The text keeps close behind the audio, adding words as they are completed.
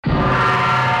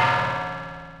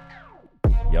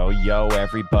Yo,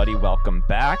 everybody, welcome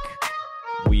back.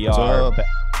 We What's are up?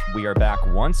 we are back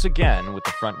once again with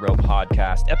the Front Row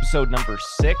podcast, episode number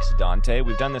 6, Dante.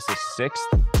 We've done this a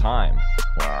 6th time.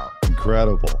 Wow.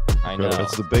 Incredible. I know.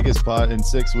 It's the biggest pod in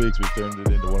 6 weeks. We've turned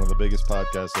it into one of the biggest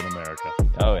podcasts in America.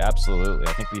 Oh, absolutely.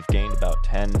 I think we've gained about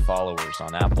 10 followers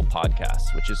on Apple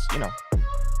Podcasts, which is,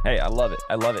 hey, I love it.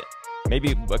 I love it.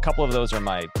 Maybe a couple of those are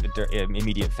my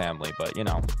immediate family, but,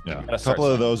 Yeah. A couple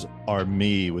of those are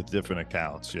me with different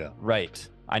accounts. Yeah. Right.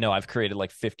 I know I've created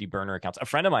like 50 burner accounts. A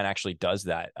friend of mine actually does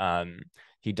that.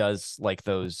 He does like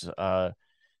those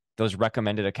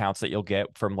recommended accounts that you'll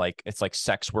get from it's like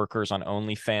sex workers on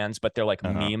OnlyFans, but they're like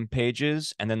meme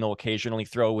pages, and then they'll occasionally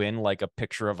throw in like a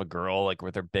picture of a girl like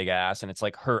with her big ass, and it's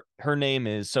like her name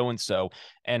is so and so,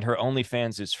 and her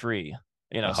OnlyFans is free,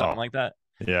 something like that.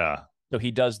 Yeah. So he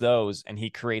does those, and he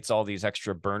creates all these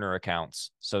extra burner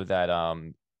accounts so that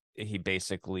he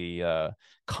basically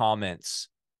comments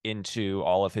into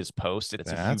all of his posts.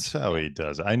 That's how he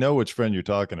does it. I know which friend you're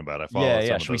talking about. I follow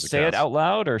some of Should we those say it accounts. out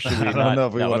loud, or should we I not? don't know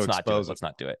if we No, want let's to not do it. expose it. Let's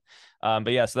not do it.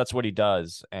 But yeah, so that's what he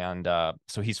does, and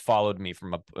so he's followed me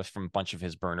from a bunch of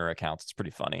his burner accounts. It's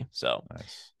pretty funny. So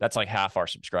Nice. that's like half our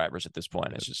subscribers at this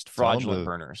point. It's just Tell him fraudulent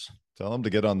burners. Tell him to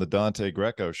get on the Dante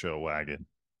Greco show wagon.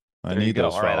 I There you need go.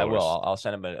 those All right, I followers. will. I'll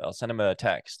send him a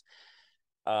text.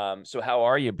 So how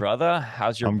are you, brother?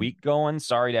 How's your week going?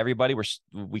 Sorry to everybody.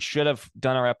 We should have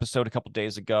done our episode a couple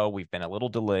days ago. We've been a little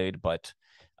delayed, but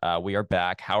we are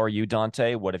back. How are you,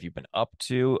 Dante? What have you been up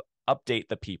to? Update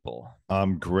the people.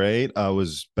 I'm great. I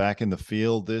was back in the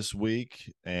field this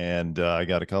week, and I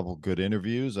got a couple good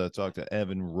interviews. I talked to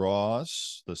Evan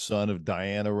Ross, the son of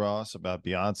Diana Ross, about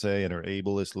Beyonce and her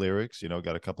ableist lyrics.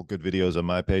 Got a couple good videos on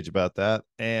my page about that.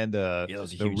 And Yeah, that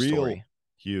was a huge story.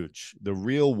 Huge. The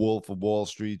real Wolf of Wall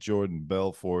Street, Jordan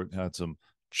Belfort, had some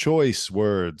choice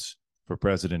words for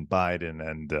President Biden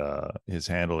and his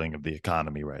handling of the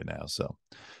economy right now. So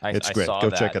it's great.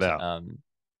 Go check it out.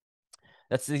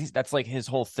 That's like his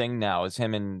whole thing now is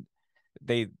him, and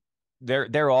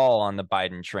they're all on the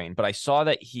Biden train. But I saw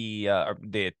that he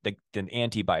the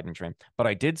anti-Biden train. But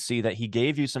I did see that he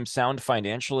gave you some sound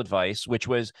financial advice, which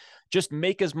was just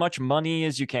make as much money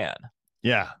as you can.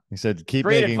 Yeah, he said keep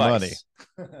Great making advice.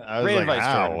 money. I was Great like, advice,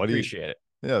 how? Jordan. What do you? Appreciate it.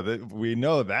 Yeah, we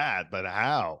know that, but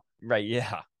how? Right?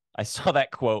 Yeah, I saw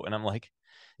that quote, and I'm like,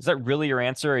 is that really your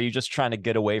answer? Or are you just trying to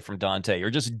get away from Dante? You're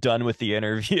just done with the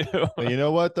interview. You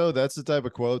know what though? That's the type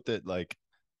of quote that like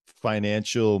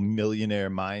financial millionaire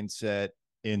mindset,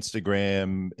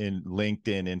 Instagram and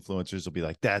LinkedIn influencers will be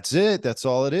like, that's it. That's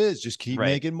all it is. Just keep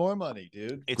making more money,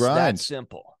 dude. It's that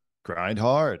simple. Grind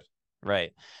hard.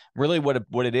 Right. Really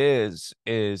what it is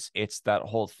it's that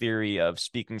whole theory of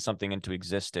speaking something into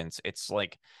existence. It's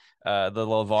like the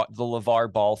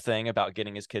LeVar Ball thing about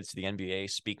getting his kids to the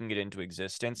NBA, speaking it into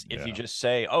existence. If you just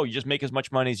say, oh, you just make as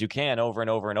much money as you can over and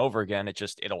over and over again,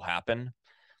 it'll happen.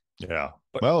 Yeah.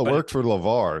 But it worked for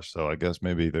LeVar, so I guess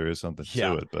maybe there is something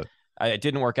to it, but it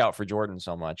didn't work out for Jordan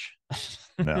so much.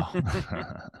 No.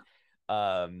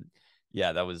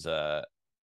 Yeah, that was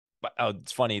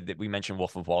it's funny that we mentioned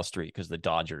Wolf of Wall Street because the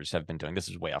Dodgers have been doing, this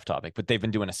is way off topic, but they've been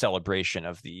doing a celebration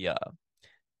of the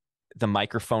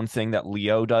microphone thing that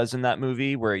Leo does in that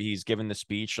movie where he's given the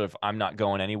speech of I'm not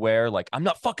going anywhere, like I'm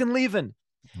not fucking leaving.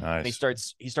 Nice. And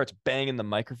he starts banging the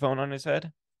microphone on his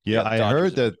head. Yeah, I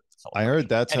heard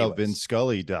that's how Vin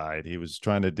Scully died. He was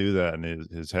trying to do that and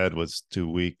his head was too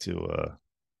weak to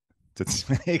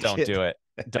make Don't do it.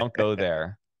 Don't go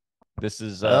there. This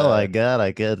is oh my God,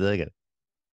 I can't take it.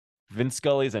 Vin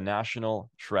Scully is a national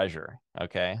treasure.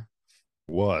 Okay.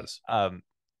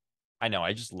 I know.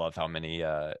 I just love how many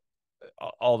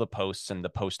all the posts and the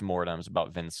postmortems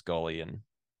about Vin Scully and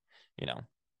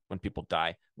when people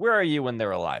die. Where are you when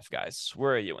they're alive, guys?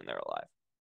 Where are you when they're alive?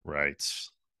 Right.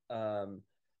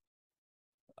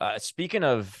 Speaking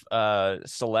of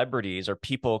celebrities or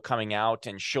people coming out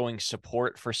and showing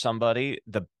support for somebody,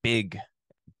 the big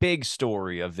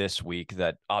story of this week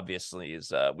that obviously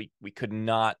is we could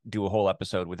not do a whole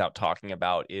episode without talking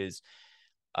about is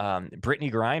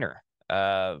Brittney Griner.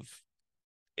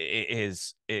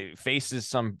 It faces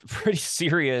some pretty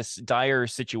serious, dire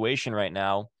situation right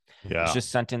now. Yeah. He's just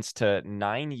sentenced to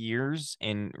 9 years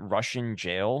in Russian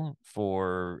jail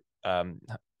for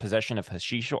possession of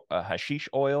hashish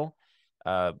oil.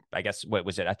 I guess what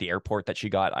was it at the airport that she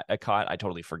got caught? I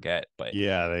totally forget. But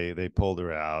yeah, they pulled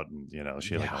her out, and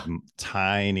she had like a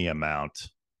tiny amount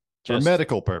for Just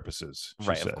medical purposes.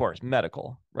 Right, said. Of course,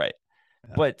 medical, right.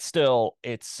 Yeah. But still,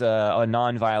 it's a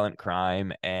non-violent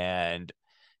crime, and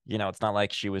it's not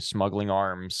like she was smuggling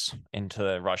arms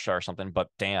into Russia or something. But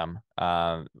damn,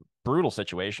 brutal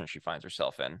situation she finds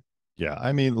herself in. Yeah,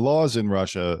 I mean, laws in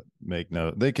Russia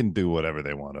they can do whatever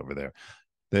they want over there.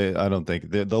 I don't think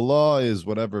the law is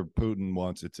whatever Putin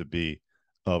wants it to be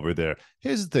over there.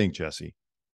 Here's the thing, Jesse.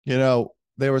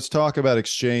 There was talk about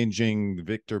exchanging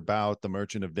Victor Bout, the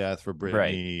Merchant of Death, for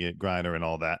Right. Brittney Griner and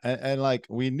all that, and like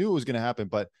we knew it was going to happen,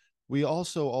 but we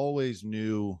also always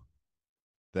knew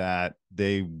that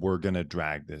they were going to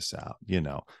drag this out.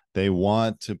 They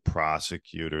want to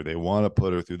prosecute her. They want to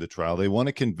put her through the trial. They want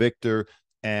to convict her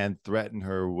and threaten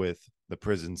her with the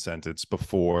prison sentence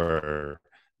before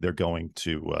they're going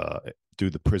to do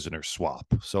the prisoner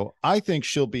swap. So I think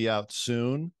she'll be out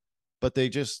soon, but they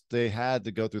had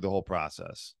to go through the whole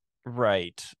process.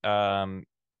 Right.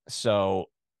 So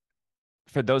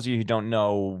for those of you who don't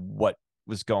know what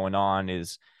was going on,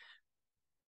 is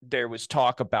there was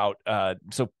talk about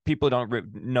so people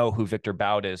don't know who Victor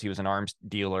Bout is. He was an arms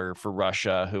dealer for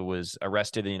Russia who was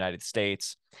arrested in the United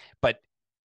States. But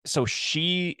so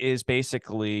she is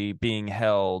basically being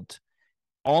held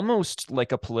almost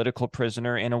like a political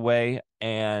prisoner in a way,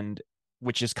 and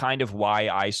which is kind of why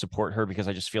I support her, because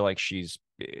I just feel like she's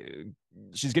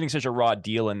getting such a raw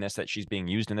deal in this, that she's being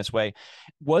used in this way.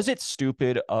 Was it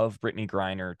stupid of Brittney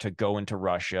Griner to go into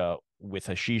Russia with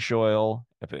hashish oil?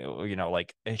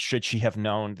 Like, should she have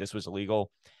known this was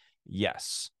illegal?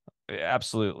 Yes,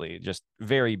 absolutely. Just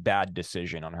very bad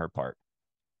decision on her part.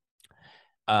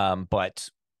 But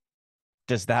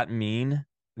does that mean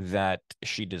that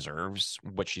she deserves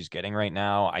what she's getting right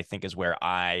now? I think is where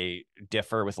I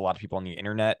differ with a lot of people on the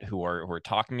internet who are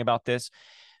talking about this.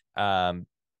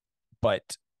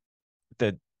 But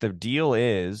the deal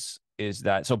is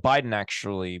that, so Biden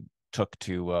actually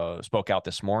spoke out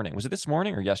this morning. Was it this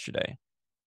morning or yesterday?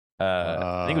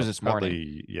 I think it was this morning.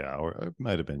 Probably, yeah, or it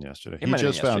might have been yesterday. It He might have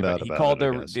been just yesterday, found but out he about called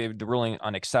it, I guess. the ruling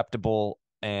unacceptable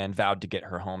and vowed to get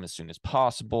her home as soon as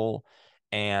possible,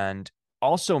 and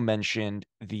also mentioned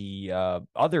the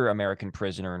other American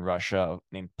prisoner in Russia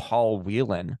named Paul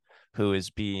Whelan, who is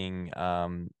being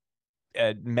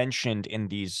mentioned in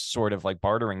these sort of like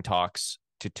bartering talks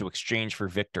to exchange for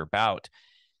Victor Bout.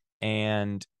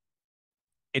 And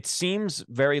it seems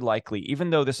very likely,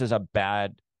 even though this is a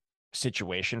bad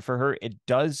situation for her, it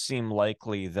does seem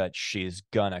likely that she's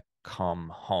gonna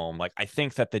come home. Like, I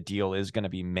think that the deal is going to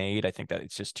be made. I think that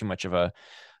it's just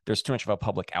there's too much of a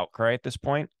public outcry at this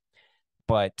point.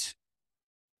 But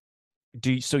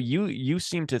you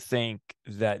seem to think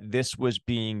that this was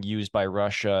being used by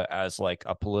Russia as like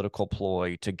a political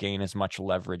ploy to gain as much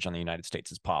leverage on the United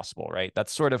States as possible, right?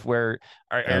 That's sort of where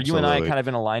are you and I Absolutely. kind of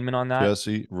in alignment on that?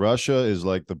 Jesse, Russia is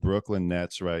like the Brooklyn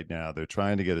Nets right now. They're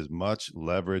trying to get as much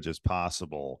leverage as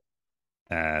possible.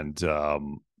 And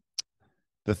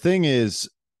the thing is,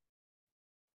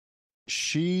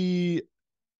 she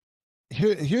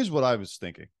here's what I was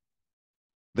thinking.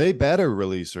 They better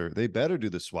release her. They better do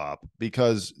the swap,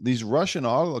 because these Russian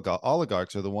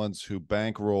oligarchs are the ones who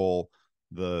bankroll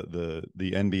the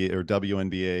NBA or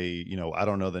WNBA. I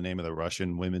don't know the name of the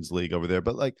Russian women's league over there,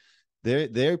 but like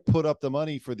they put up the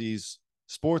money for these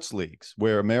sports leagues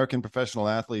where American professional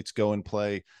athletes go and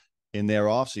play in their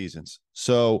off seasons.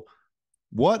 So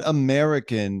what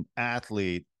American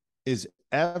athlete is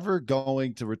ever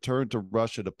going to return to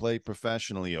Russia to play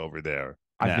professionally over there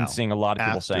I've been now seeing a lot of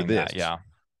people after saying that. this? Yeah.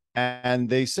 And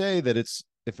they say that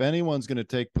if anyone's going to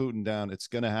take Putin down, it's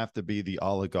going to have to be the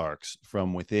oligarchs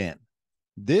from within.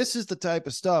 This is the type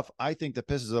of stuff I think that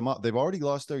pisses them off. They've already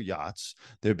lost their yachts.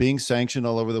 They're being sanctioned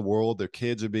all over the world. Their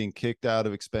kids are being kicked out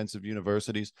of expensive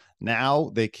universities.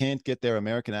 Now they can't get their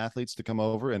American athletes to come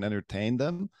over and entertain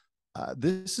them.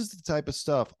 This is the type of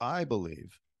stuff I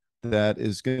believe that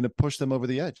is going to push them over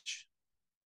the edge.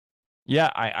 Yeah,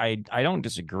 I don't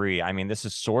disagree. I mean, this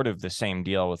is sort of the same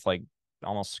deal with like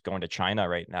almost going to China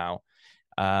right now.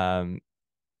 Um,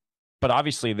 but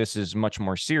obviously this is much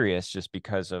more serious just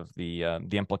because of the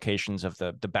implications of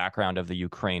the background of the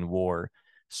Ukraine war,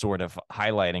 sort of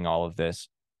highlighting all of this.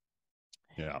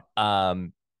 Yeah.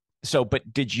 But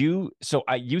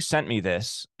you sent me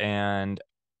this, and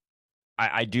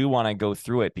I do want to go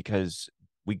through it because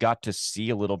we got to see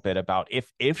a little bit about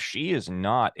if she is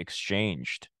not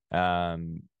exchanged,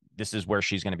 this is where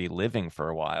she's going to be living for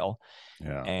a while.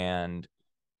 Yeah. And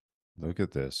look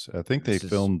at this. I think they this is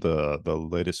filmed the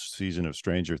latest season of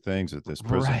Stranger Things at this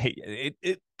prison. right.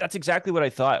 That's exactly what I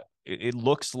thought. It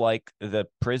looks like the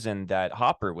prison that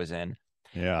Hopper was in.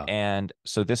 Yeah. And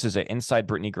so this is inside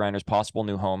Brittney Griner's possible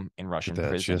new home in Look at Russian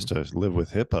that. She has prison. to live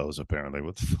with hippos, apparently.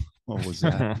 What was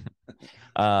that?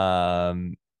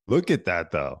 um, Look at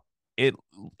that, though. it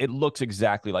it looks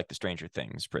exactly like the Stranger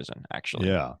Things prison, actually.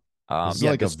 Yeah. This is Yeah,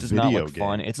 like a this does not video look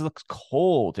fun. game. It looks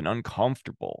cold and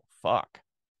uncomfortable. Fuck.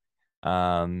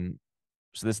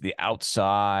 So this is the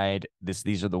outside.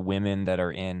 These are the women that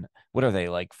are in. What are they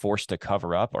like forced to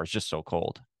cover up, or it's just so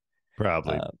cold?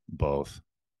 Probably Uh, both.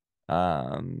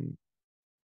 um,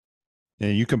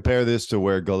 And you compare this to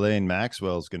where Ghislaine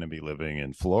Maxwell is going to be living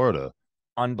in Florida.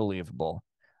 Unbelievable,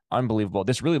 unbelievable.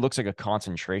 This really looks like a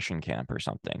concentration camp or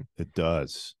something. It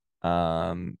does.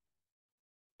 Um,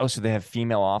 oh, so they have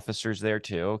female officers there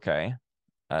too. Okay.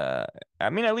 Uh, I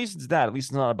mean, at least it's that. At least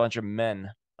it's not a bunch of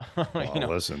men. You Well, know.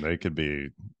 listen, they could be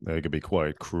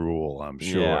quite cruel, I'm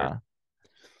sure.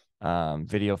 Yeah.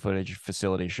 Video footage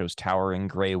facility shows towering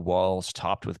gray walls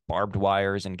topped with barbed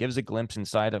wires and gives a glimpse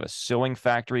inside of a sewing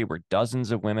factory where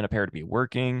dozens of women appear to be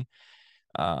working.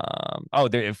 Oh,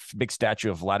 there's a big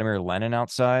statue of Vladimir Lenin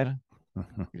outside.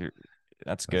 That's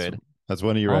that's good. that's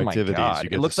one of your Oh my activities. God. You It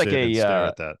get to looks like sit and stare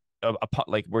at that.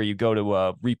 like where you go to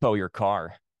repo your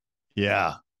car.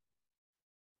 Yeah,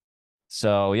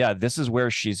 So yeah, this is where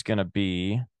she's gonna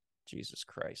be. Jesus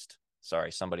Christ.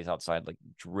 Sorry, somebody's outside like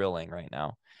drilling right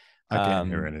now. I can't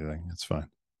hear Um, anything. It's fine.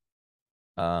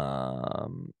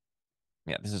 um,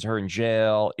 yeah, this is her in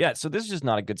jail. Yeah, so this is just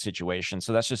not a good situation.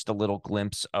 So that's just a little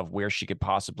glimpse of where she could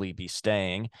possibly be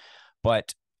staying.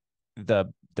 But the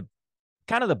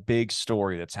kind of the big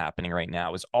story that's happening right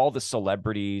now is all the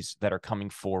celebrities that are coming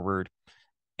forward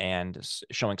and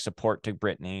showing support to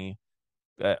Brittney,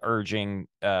 urging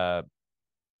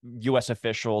U.S.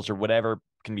 officials or whatever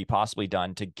can be possibly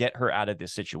done to get her out of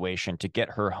this situation, to get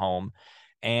her home.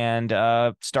 And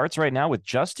starts right now with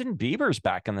Justin Bieber's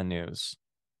back in the news.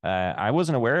 I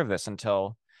wasn't aware of this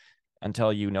until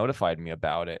you notified me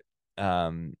about it.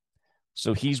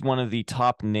 So he's one of the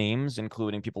top names,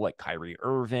 including people like Kyrie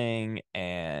Irving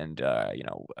and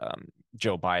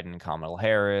Joe Biden, Kamala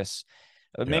Harris.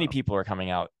 Many Yeah. people are coming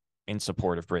out in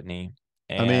support of Brittney,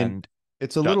 I mean, and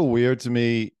it's a little weird to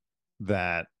me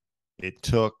that it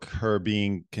took her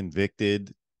being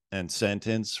convicted and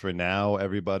sentenced for now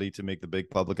everybody to make the big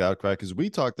public outcry, because we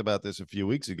talked about this a few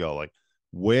weeks ago. Like,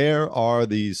 where are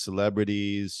these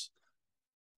celebrities,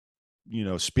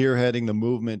 spearheading the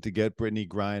movement to get Brittney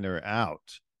Griner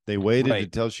out? They waited right.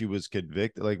 until she was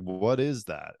convicted. Like, what is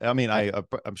that? I mean, I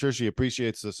I'm sure she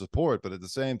appreciates the support, but at the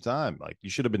same time, like, you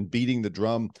should have been beating the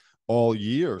drum all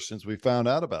year since we found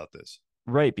out about this.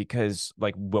 Right, because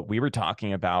like what we were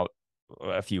talking about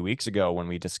a few weeks ago when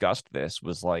we discussed this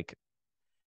was like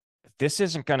this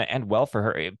isn't going to end well for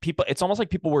her. People, it's almost like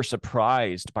people were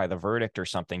surprised by the verdict or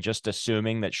something, just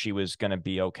assuming that she was going to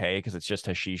be okay because it's just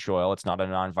hashish oil. It's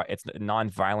a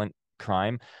non-violent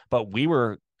crime. But we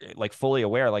were like fully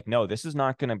aware, like, no, this is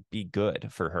not going to be good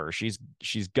for her. She's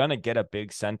going to get a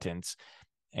big sentence,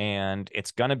 and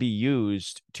it's going to be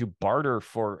used to barter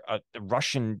for a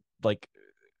Russian like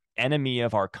enemy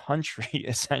of our country,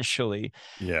 essentially.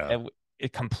 Yeah. A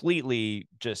completely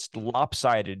just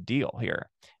lopsided deal here.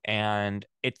 And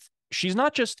it's she's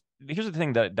not just here's the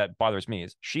thing that bothers me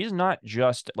is she's not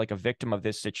just like a victim of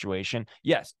this situation.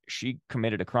 Yes, she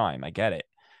committed a crime. I get it.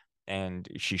 And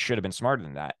she should have been smarter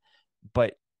than that.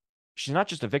 But she's not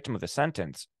just a victim of the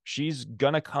sentence. She's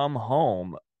gonna come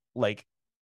home like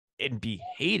and be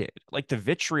hated. Like the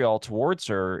vitriol towards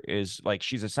her is like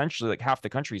she's essentially like half the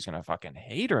country's gonna fucking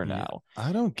hate her Yeah, now.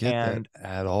 I don't get that And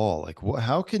at all. Like,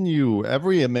 how can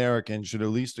every American should at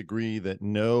least agree that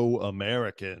no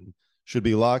American should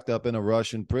be locked up in a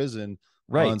Russian prison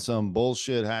right. on some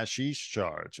bullshit hashish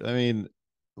charge? I mean,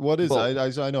 what is, Well,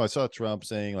 I know I saw Trump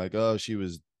saying, like, oh, she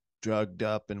was drugged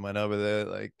up and went over there.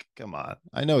 Like, come on.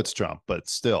 I know it's Trump, but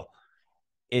still.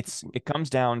 it comes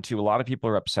down to a lot of people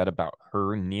are upset about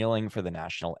her kneeling for the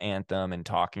national anthem and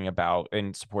talking about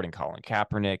and supporting Colin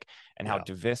Kaepernick and how Yeah.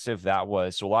 divisive that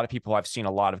was. So a lot of people I've seen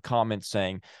a lot of comments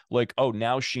saying like, "Oh,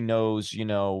 now she knows,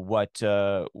 what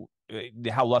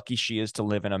how lucky she is to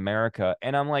live in America."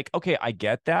 And I'm like, "Okay, I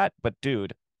get that, but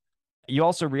dude, you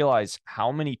also realize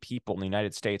how many people in the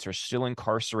United States are still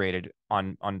incarcerated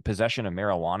on possession of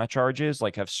marijuana charges,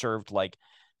 like have served like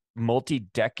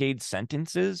multi-decade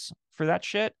sentences for that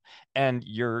shit, and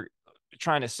you're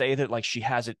trying to say that like she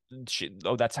has it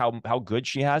that's how good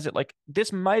she has it. Like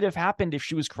this might have happened if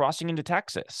she was crossing into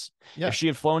Texas. If Yeah, she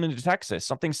had flown into Texas,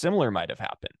 something similar might have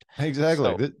happened.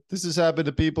 exactly. So This has happened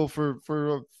to people for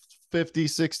 50,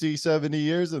 60, 70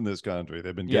 years in this country.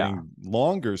 They've been yeah, getting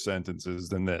longer sentences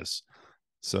than this.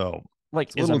 So like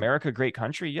it's a is little, America a great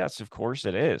country? Yes, of course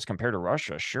it is compared to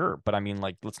Russia, sure, but I mean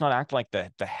like let's not act like the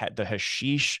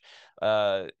hashish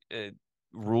uh, uh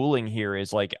ruling here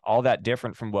is like all that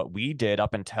different from what we did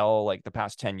up until like the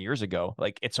past 10 years ago.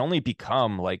 Like it's only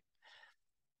become like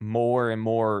more and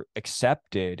more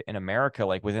accepted in America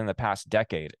like within the past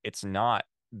decade. It's not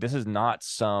this is not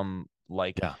some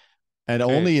like yeah. And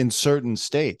only in certain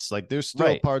states. Like there's still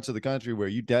Right. parts of the country where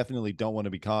you definitely don't want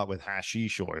to be caught with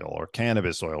hashish oil or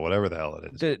cannabis oil, whatever the hell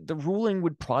it is. The ruling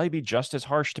would probably be just as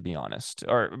harsh, to be honest,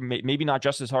 or maybe not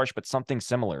just as harsh, but something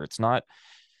similar. It's not.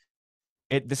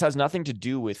 This has nothing to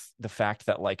do with the fact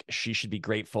that like she should be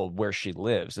grateful where she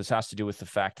lives. This has to do with the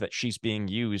fact that she's being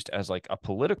used as like a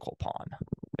political pawn,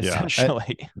 Yeah.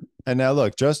 essentially. And now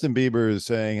look, Justin Bieber is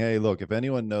saying, hey, look, if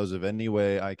anyone knows of any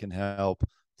way I can help,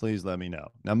 please let me know.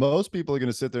 Now, most people are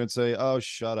going to sit there and say, oh,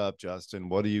 shut up, Justin.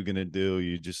 What are you going to do?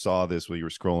 You just saw this when you were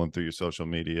scrolling through your social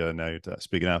media and now you're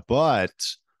speaking out. But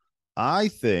I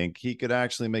think he could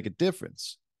actually make a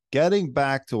difference. Getting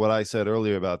back to what I said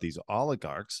earlier about these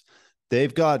oligarchs,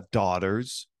 they've got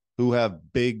daughters who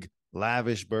have big,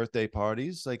 lavish birthday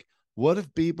parties. Like, what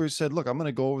if Bieber said, look, I'm going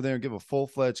to go over there and give a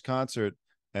full-fledged concert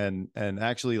and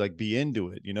actually like be into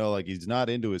it, like he's not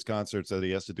into his concerts that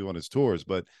he has to do on his tours,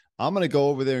 but I'm going to go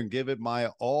over there and give it my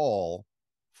all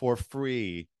for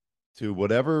free to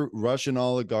whatever Russian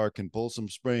oligarch can pull some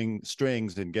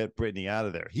strings and get Brittney out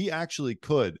of there. He actually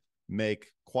could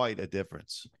make quite a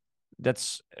difference.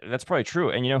 That's probably true.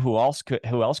 And you know who else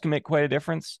can make quite a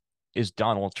difference is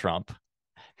Donald Trump,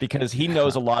 because he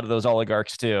knows a lot of those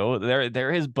oligarchs too.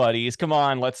 They're his buddies. Come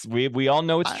on, we all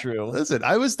know it's true. Listen,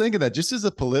 I was thinking that just as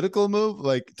a political move,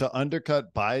 like to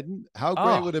undercut Biden, how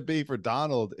great would it be for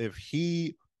Donald if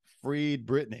he freed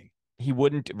Brittney? He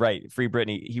wouldn't, right, free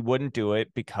Brittney. He wouldn't do it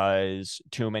because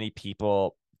too many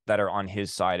people that are on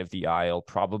his side of the aisle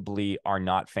probably are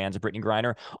not fans of Brittney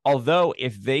Griner. Although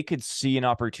if they could see an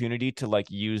opportunity to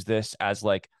like use this as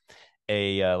like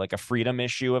a freedom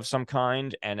issue of some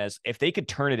kind, and as if they could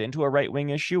turn it into a right-wing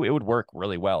issue, it would work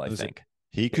really well, I think.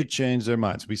 He could change their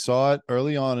minds. We saw it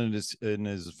early on in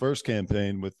his first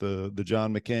campaign with the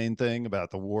John McCain thing about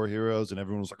the war heroes, and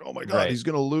everyone was like, oh my God, he's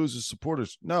going to lose his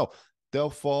supporters. No, they'll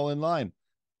fall in line.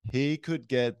 He could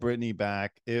get Brittney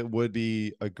back. It would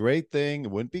be a great thing.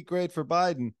 It wouldn't be great for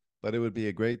Biden, but it would be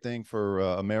a great thing for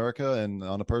America and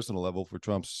on a personal level for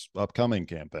Trump's upcoming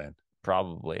campaign.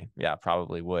 Probably. Yeah,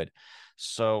 probably would.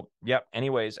 So, yep.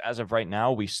 Anyways, as of right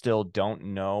now, we still don't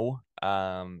know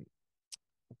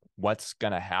what's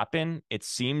going to happen. It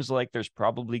seems like there's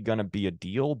probably going to be a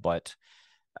deal, but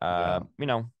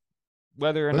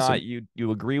whether or not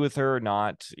you agree with her or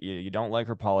not, you don't like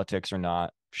her politics or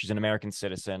not, she's an American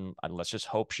citizen. Let's just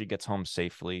hope she gets home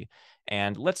safely.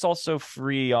 And let's also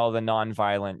free all the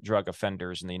nonviolent drug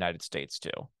offenders in the United States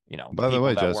too. By the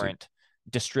way, that Jesse, weren't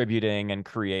distributing and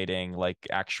creating like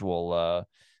actual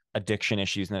addiction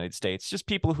issues in the United States. Just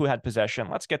people who had possession.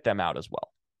 Let's get them out as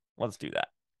well. Let's do that.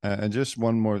 And just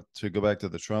one more to go back to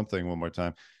the Trump thing one more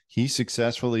time. He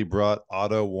successfully brought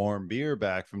Otto Warmbier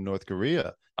back from North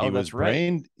Korea. Oh, that's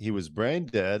right. He was brain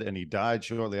dead and he died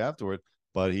shortly afterward,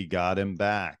 but he got him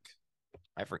back.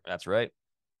 That's right.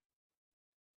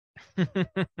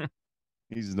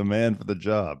 He's the man for the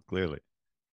job, clearly.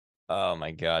 Oh my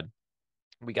God.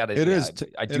 We got to.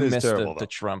 I do miss the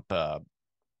Trump,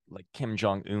 like Kim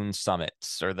Jong-un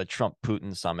summits or the Trump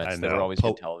Putin summits that were always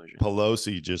good television.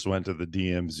 Pelosi just went to the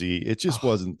DMZ. It just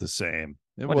wasn't the same.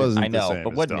 It wasn't. I know,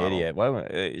 but what an idiot!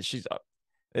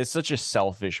 It's such a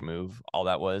selfish move. All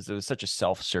that was. It was such a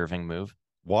self-serving move.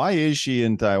 Why is she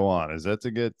in Taiwan? Is that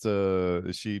to get?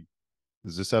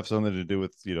 Does this have something to do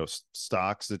with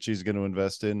stocks that she's going to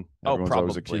invest in? Everyone's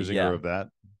always accusing her of that.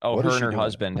 Oh, her and her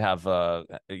husband have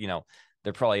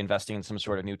they're probably investing in some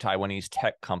sort of new Taiwanese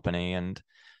tech company, and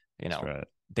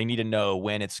they need to know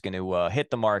when it's going to hit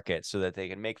the market so that they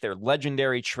can make their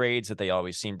legendary trades that they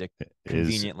always seem to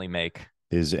conveniently make.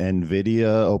 Is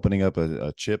Nvidia opening up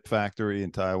a chip factory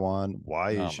in Taiwan?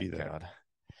 Why is she there? God.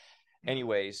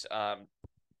 Anyways,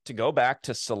 to go back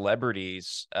to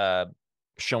celebrities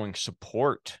showing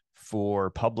support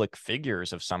for public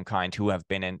figures of some kind who have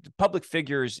been in public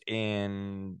figures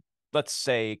in, let's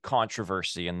say,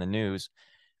 controversy in the news.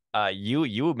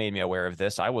 You made me aware of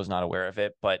this. I was not aware of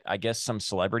it, but I guess some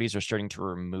celebrities are starting to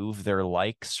remove their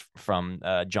likes from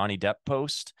Johnny Depp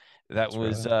post. That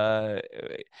was right.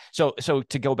 So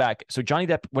to go back. So Johnny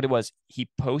Depp, what it was, he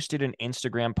posted an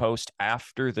Instagram post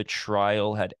after the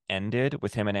trial had ended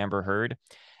with him and Amber Heard,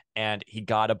 and he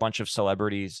got a bunch of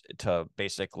celebrities to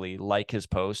basically like his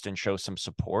post and show some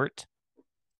support.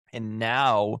 And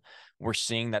now we're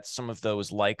seeing that some of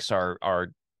those likes are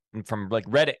from like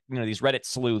Reddit. These Reddit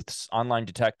sleuths, online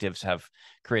detectives, have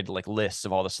created like lists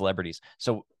of all the celebrities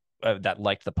that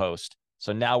liked the post.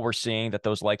 So now we're seeing that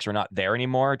those likes are not there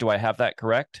anymore. Do I have that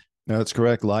correct? No, that's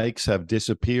correct. Likes have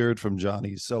disappeared from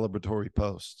Johnny's celebratory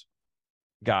post.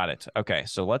 Got it. Okay,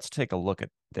 so let's take a look at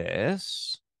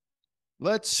this.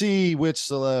 Let's see which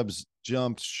celebs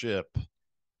jumped ship.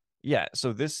 Yeah,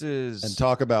 so this and is,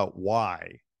 talk about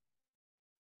why.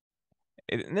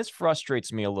 and this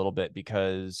frustrates me a little bit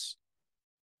because,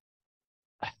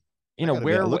 I gotta be.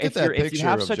 where Look at that if you picture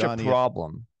have of such a Johnny.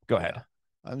 problem, go Yeah, ahead.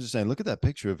 I'm just saying. Look at that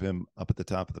picture of him up at the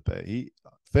top of the page. He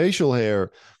facial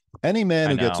hair. Any man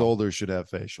I who gets know. older should have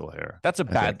facial hair. That's a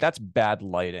I bad think that's bad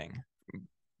lighting,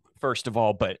 first of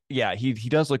all, but yeah, he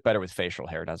does look better with facial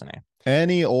hair, doesn't he?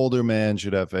 any older man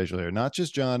should have facial hair, not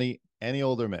just Johnny. Any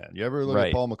older man. You ever look at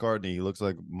Right. Paul McCartney? He looks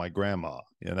like my grandma.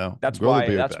 That's Grow the why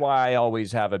beard that's back. why I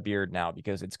always have a beard now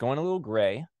because it's going a little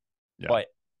gray, Yeah, but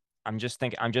I'm just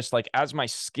like as my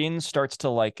skin starts to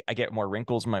like I get more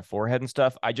wrinkles in my forehead and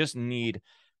stuff, I just need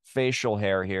facial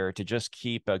hair here to just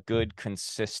keep a good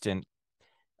consistent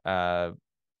uh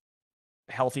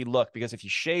healthy look because if you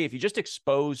shave, if you just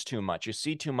expose too much, you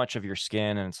see too much of your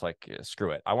skin and it's like screw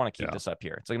it. I want to keep yeah, this up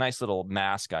here. It's like a nice little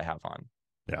mask I have on.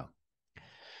 yeah.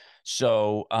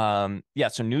 So, yeah,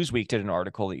 so Newsweek did an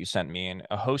article that you sent me, and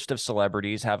a host of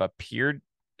celebrities have appear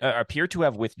to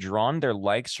have withdrawn their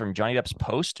likes from Johnny Depp's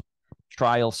post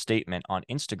trial statement on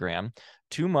Instagram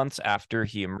 2 months after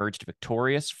he emerged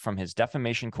victorious from his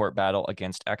defamation court battle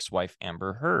against ex-wife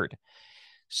Amber Heard.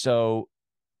 So,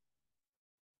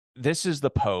 this is the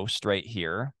post right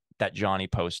here that Johnny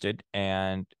posted,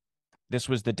 and this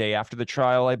was the day after the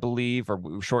trial, I believe, or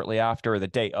shortly after, or the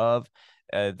day of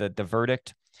the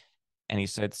verdict. And he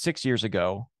said, 6 years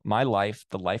ago, my life,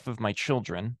 the life of my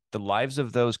children, the lives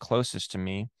of those closest to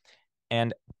me,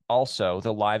 and also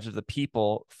the lives of the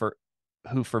people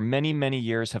who for many, many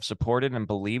years have supported and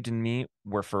believed in me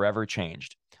were forever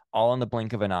changed, all in the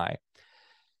blink of an eye.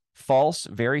 False,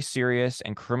 very serious,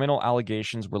 and criminal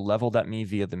allegations were leveled at me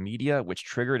via the media, which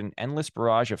triggered an endless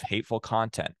barrage of hateful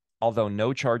content, although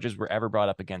no charges were ever brought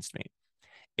up against me.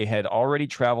 It had already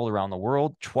traveled around the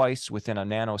world twice within a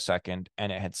nanosecond,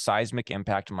 and it had seismic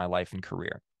impact on my life and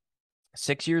career.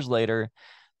 6 years later,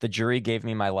 the jury gave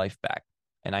me my life back,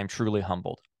 and I'm truly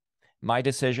humbled. My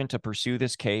decision to pursue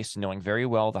this case, knowing very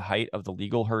well the height of the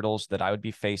legal hurdles that I would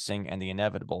be facing and the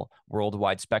inevitable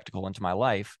worldwide spectacle into my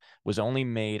life, was only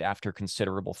made after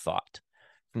considerable thought.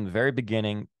 From the very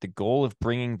beginning, the goal of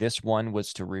bringing this one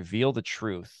was to reveal the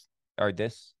truth, or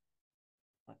this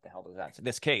what the hell does that say?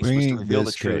 This case was to Bringing reveal the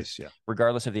this truth, case. Yeah.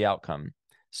 regardless of the outcome.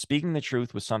 Speaking the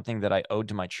truth was something that I owed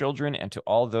to my children and to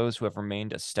all those who have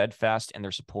remained as steadfast in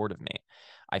their support of me.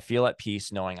 I feel at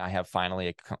peace knowing I have finally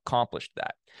accomplished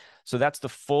that. So that's the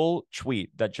full tweet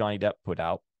that Johnny Depp put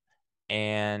out.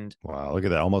 And Wow. Look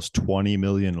at that. Almost 20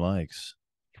 million likes.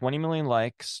 20 million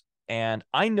likes. And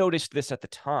I noticed this at the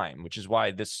time, which is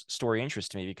why this story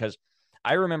interests me because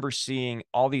I remember seeing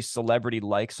all these celebrity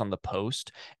likes on the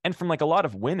post and from like a lot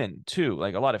of women too,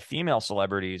 like a lot of female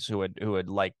celebrities who had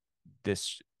liked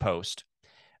this post.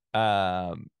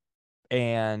 Um,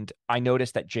 and I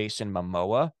noticed that Jason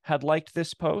Momoa had liked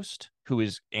this post, who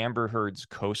is Amber Heard's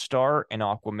co-star in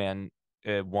Aquaman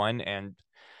 1 and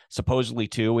supposedly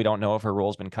 2. We don't know if her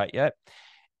role's been cut yet.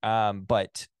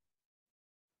 But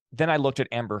then I looked at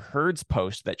Amber Heard's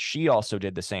post that she also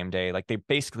did the same day. Like they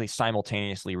basically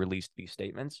simultaneously released these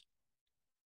statements.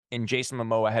 And Jason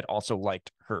Momoa had also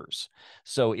liked hers.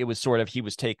 So it was sort of, he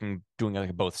was doing like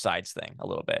a both sides thing a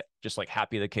little bit, just like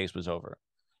happy the case was over.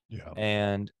 Yeah.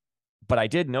 And, but I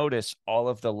did notice all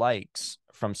of the likes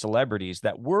from celebrities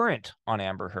that weren't on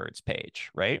Amber Heard's page,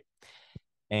 right?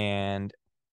 And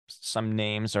some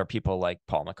names are people like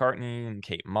Paul McCartney and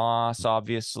Kate Moss,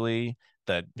 obviously,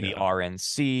 the Yeah.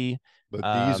 RNC. But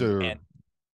these are, And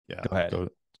yeah, go ahead.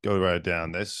 go right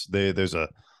down. There's a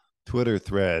Twitter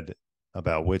thread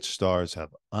about which stars have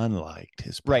unliked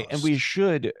his Right, and we post.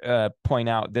 should point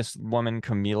out this woman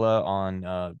Camila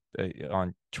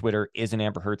on Twitter is an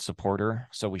Amber Heard supporter,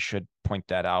 so we should point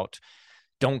that out.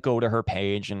 Don't go to her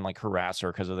page and like harass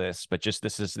her because of this, but just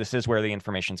this is where the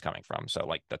information's coming from. So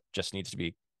like that just needs to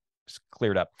be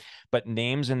cleared up. But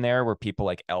names in there were people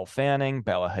like Elle Fanning,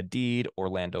 Bella Hadid,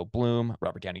 Orlando Bloom,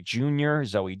 Robert Downey Jr.,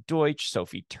 Zoe Deutsch,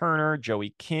 Sophie Turner,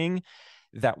 Joey King,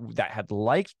 that had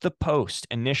liked the post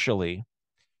initially.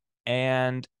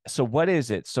 And so what is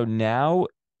it? So now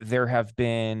there have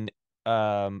been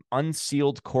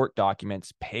unsealed court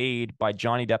documents paid by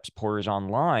Johnny Depp's supporters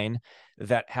online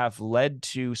that have led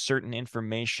to certain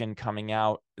information coming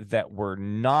out that were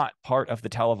not part of the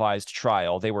televised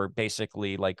trial. They were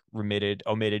basically like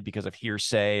omitted because of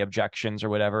hearsay objections or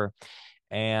whatever.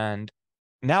 And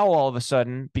now all of a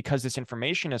sudden, because this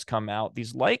information has come out,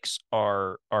 these likes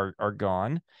are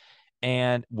gone.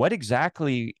 And what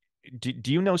exactly do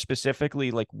you know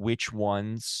specifically like which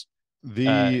ones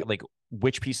The like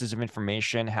which pieces of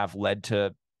information have led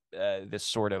to this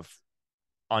sort of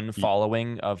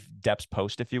unfollowing of Depp's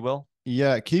post, if you will?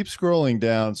 Yeah, keep scrolling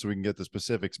down so we can get the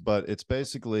specifics, but it's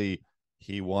basically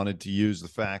he wanted to use the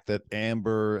fact that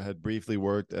Amber had briefly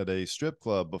worked at a strip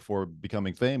club before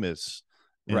becoming famous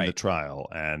in the Right. trial,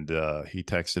 and he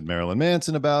texted Marilyn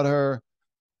Manson about her.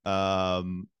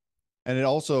 Um, and it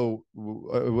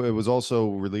was also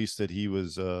released that he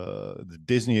was the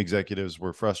Disney executives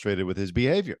were frustrated with his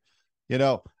behavior.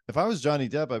 If I was Johnny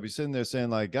Depp, I'd be sitting there saying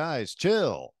like, guys,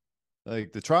 chill.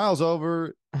 Like the trial's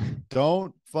over.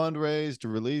 Don't fundraise to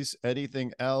release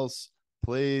anything else,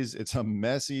 please. It's a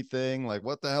messy thing. Like,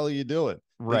 what the hell are you doing?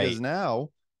 Because Right. now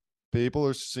people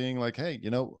are seeing like, hey,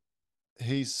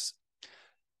 he's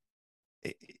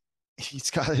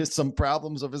he's got some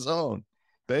problems of his own,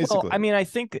 Well, I basically. mean, I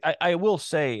think I will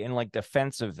say in like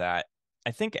defense of that,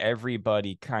 I think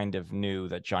everybody kind of knew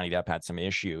that Johnny Depp had some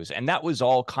issues, and that was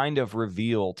all kind of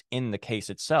revealed in the case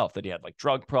itself, that he had like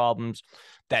drug problems,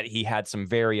 that he had some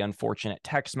very unfortunate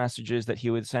text messages that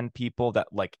he would send people that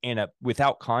like in a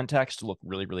without context look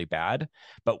really, really bad,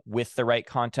 but with the right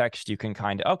context, you can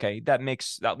kind of okay, that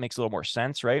makes a little more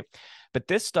sense, right? But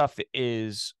this stuff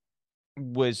is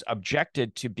was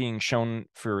objected to being shown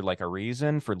for like a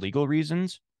reason, for legal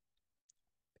reasons,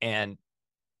 and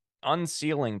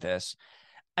unsealing this,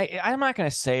 I'm not going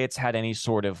to say it's had any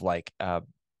sort of like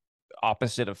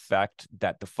opposite effect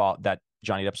that that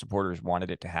Johnny Depp supporters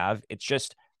wanted it to have. It's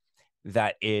just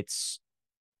that it's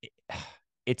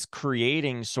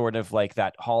creating sort of like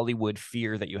that Hollywood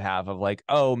fear that you have of like,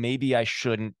 oh, maybe I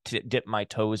shouldn't dip my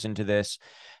toes into this.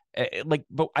 Like,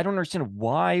 but I don't understand,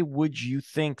 why would you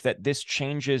think that this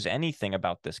changes anything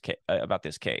about this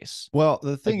case? Well,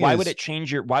 the Like, thing why would is, it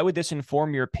change why would this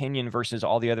inform your opinion versus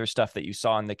all the other stuff that you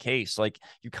saw in the case? Like,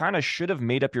 you kind of should have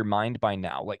made up your mind by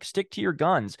now. Like, stick to your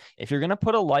guns. If you're going to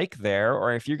put a like there,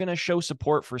 or if you're going to show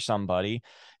support for somebody,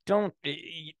 don't,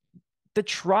 the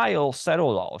trial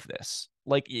settled all of this.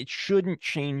 Like, it shouldn't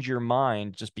change your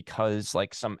mind just because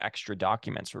like some extra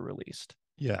documents were released.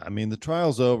 yeah, I mean, the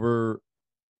trial's over.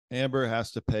 Amber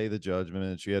has to pay the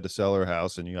judgment. She had to sell her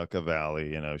house in Yucca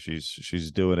Valley. She's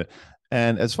doing it.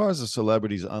 And as far as the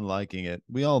celebrities unliking it,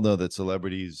 we all know that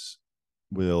celebrities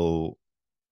will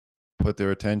put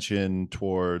their attention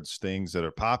towards things that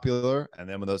are popular, and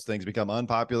then when those things become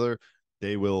unpopular,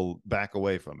 they will back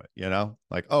away from it.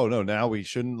 Like, oh no, now we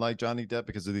shouldn't like Johnny Depp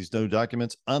because of these new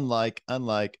documents. Unlike,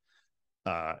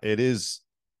 it's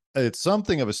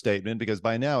something of a statement because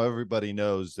by now everybody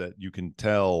knows that you can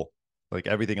tell like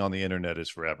everything on the internet is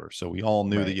forever. So we all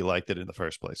knew that Right. you liked it in the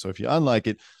first place. So if you unlike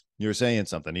it, you're saying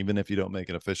something, even if you don't make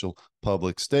an official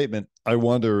public statement. I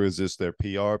wonder, is this their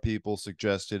PR people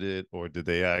suggested it, or did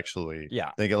they actually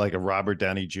Yeah. think it like a Robert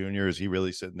Downey Jr.? Is he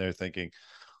really sitting there thinking,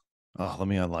 oh, let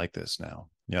me unlike this now?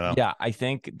 Yeah, I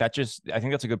think that's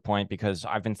a good point, because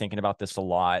I've been thinking about this a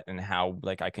lot and how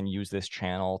like I can use this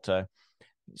channel to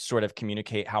sort of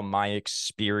communicate how my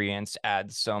experience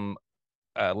adds some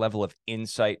level of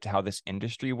insight to how this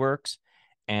industry works.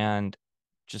 And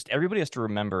just everybody has to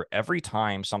remember, every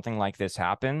time something like this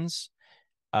happens,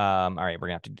 all right, we're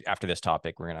gonna have to, after this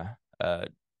topic, we're gonna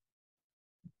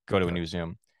go to a Okay. new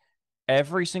Zoom.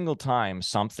 Every single time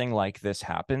something like this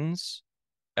happens,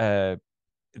 uh,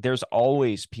 there's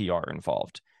always PR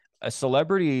involved.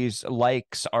 Celebrities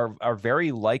likes are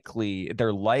very likely,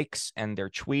 their likes and their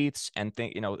tweets and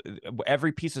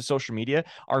every piece of social media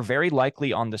are very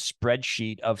likely on the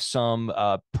spreadsheet of some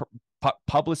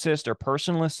publicist or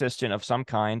personal assistant of some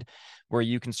kind, where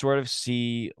you can sort of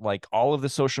see like all of the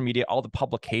social media, all the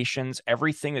publications,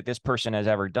 everything that this person has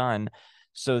ever done,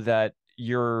 so that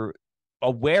you're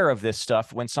aware of this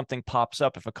stuff when something pops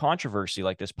up. If a controversy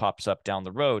like this pops up down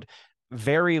the road,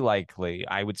 very likely,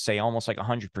 I would say almost like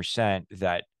 100%,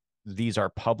 that these are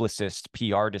publicist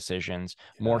PR decisions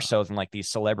more Yeah. so than like these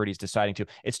celebrities deciding to.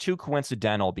 It's too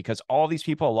coincidental, because all these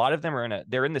people, a lot of them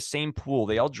they're in the same pool.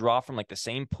 They all draw from like the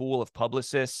same pool of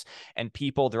publicists and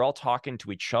people. They're all talking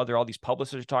to each other. All these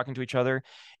publicists are talking to each other.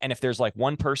 And if there's like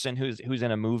one person who's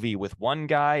in a movie with one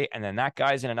guy, and then that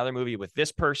guy's in another movie with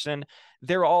this person,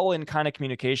 they're all in kind of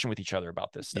communication with each other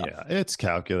about this Yeah, stuff. it's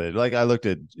calculated. Like I looked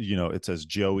at, it says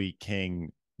Joey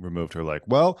King removed her. Like,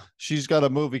 well, she's got a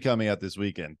movie coming out this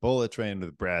weekend, Bullet Train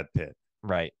with Brad Pitt.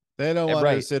 Right. They don't want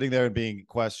her Right. sitting there and being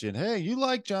questioned. Hey, you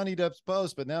like Johnny Depp's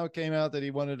post, but now it came out that he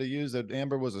wanted to use that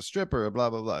Amber was a stripper, blah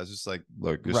blah blah. It's just like,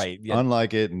 look, just Right. Yeah,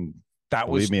 unlike it and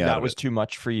leave me out that of was it. too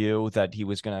much for you, that he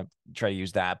was gonna try to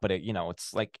use that. But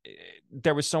it's like,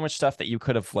 there was so much stuff that you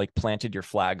could have like planted your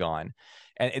flag on.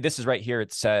 And this is right here.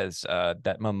 It says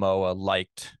that Momoa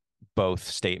liked both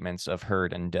statements of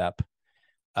Heard and Depp.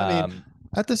 I mean, Um,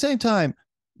 at the same time,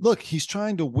 look, he's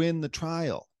trying to win the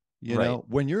trial. right.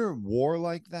 When you're in war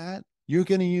like that, you're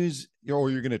going to use, or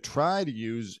you're going to try to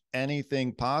use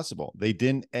anything possible. They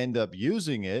didn't end up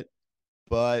using it,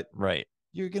 but Right.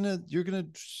 you're gonna.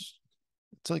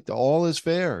 It's like all is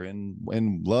fair in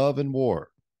love and war,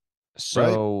 right?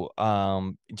 So,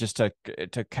 just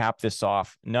to cap this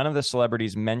off, none of the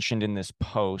celebrities mentioned in this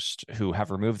post who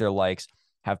have removed their likes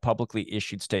have publicly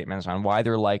issued statements on why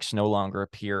their likes no longer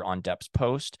appear on Depp's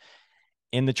post.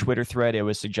 In the Twitter thread, it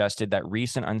was suggested that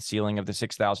recent unsealing of the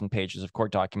 6,000 pages of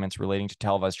court documents relating to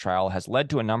Talva's trial has led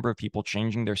to a number of people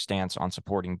changing their stance on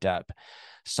supporting Depp.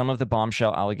 Some of the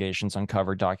bombshell allegations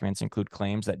uncovered documents include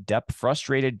claims that Depp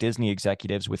frustrated Disney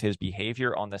executives with his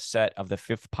behavior on the set of the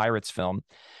fifth Pirates film,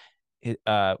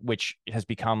 which has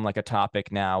become like a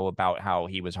topic now about how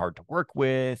he was hard to work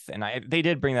with. And they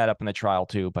did bring that up in the trial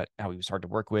too, but how he was hard to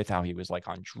work with, how he was like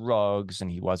on drugs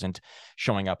and he wasn't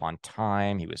showing up on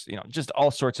time. He was, just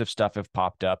all sorts of stuff have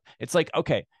popped up. It's like,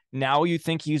 okay, now you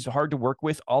think he's hard to work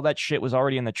with? All that shit was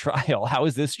already in the trial. How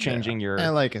is this Yeah. changing your?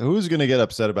 And like, who's going to get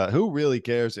upset about? Who really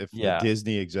cares if the Yeah.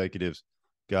 Disney executives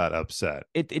got upset?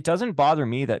 It doesn't bother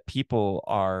me that people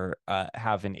are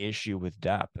have an issue with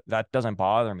Depp. That doesn't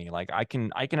bother me. Like I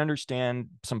can understand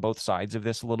some both sides of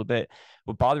this a little bit.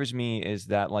 What bothers me is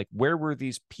that like where were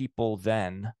these people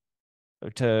then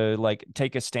to like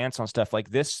take a stance on stuff like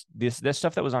this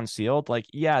stuff that was unsealed? Like,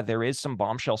 yeah, there is some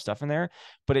bombshell stuff in there,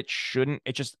 but it shouldn't,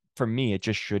 it just, for me, it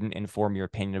just shouldn't inform your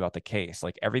opinion about the case.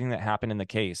 Like everything that happened in the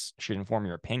case should inform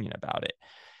your opinion about it.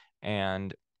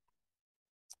 And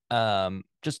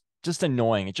just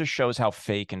annoying. It just shows how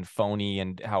fake and phony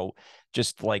and how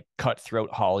just like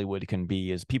cutthroat Hollywood can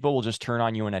be, is people will just turn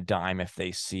on you in a dime if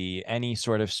they see any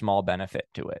sort of small benefit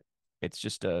to it. It's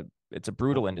a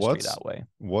brutal industry that way.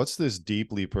 What's this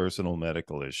deeply personal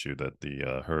medical issue that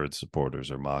the Herd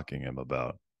supporters are mocking him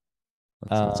about?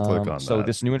 Let's click on So that.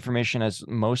 this new information has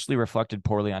mostly reflected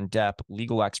poorly on Depp.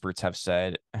 Legal experts have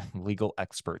said,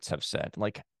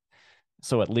 like,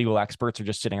 so what, legal experts are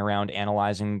just sitting around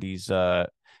analyzing these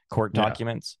court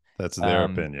documents. That's their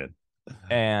opinion.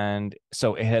 And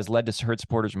so it has led to Herd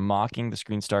supporters mocking the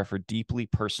screen star for deeply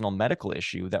personal medical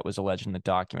issue that was alleged in the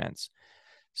documents.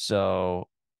 So,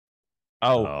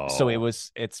 so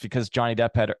it's because Johnny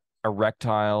Depp had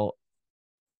erectile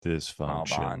dysfunction.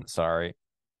 Hold on, sorry.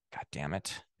 God damn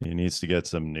it. He needs to get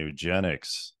some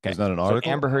Nugenics. Okay. There's not an article.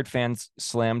 So Amber Heard fans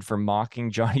slammed for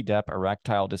mocking Johnny Depp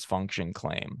erectile dysfunction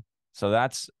claim.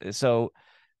 So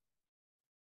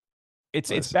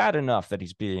it's bad enough that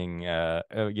he's being I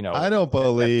don't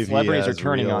believe celebrities are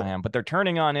turning on him, but they're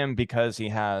turning on him because he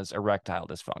has erectile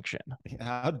dysfunction.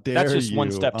 How dare That's just you,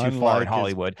 one step too far in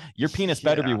Hollywood. Your penis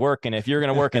better be working if you're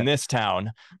going to work in this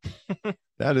town.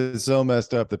 That is so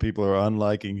messed up that people are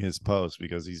unliking his post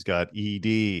because he's got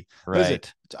ED. Right. Listen,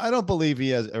 I don't believe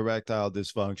he has erectile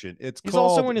dysfunction. He's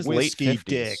called also in his whiskey late 50s.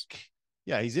 Dick.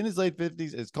 Yeah, he's in his late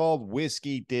 50s. It's called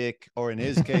whiskey dick, or in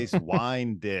his case,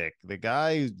 wine dick. The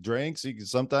guy who drinks,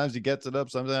 sometimes he gets it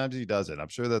up, sometimes he doesn't. I'm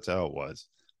sure that's how it was.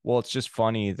 Well, it's just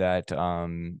funny that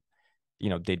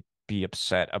they'd be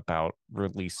upset about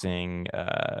releasing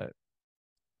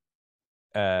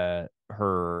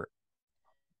her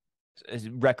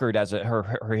record as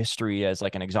her history as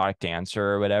like an exotic dancer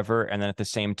or whatever, and then at the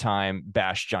same time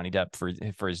bash Johnny Depp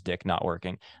for his dick not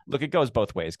working. Look, it goes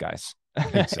both ways, guys.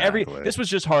 Exactly. This was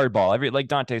just hardball. Like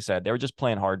Dante said, they were just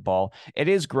playing hardball. It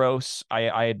is gross.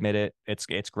 I admit it.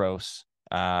 It's gross.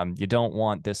 You don't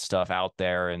want this stuff out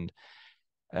there, and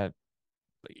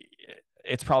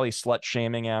it's probably slut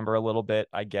shaming Amber a little bit.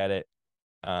 I get it.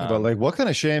 But like, what kind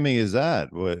of shaming is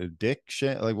that? What dick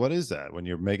shame? Like, what is that when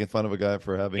you're making fun of a guy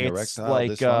for having erectile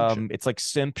dysfunction? It's like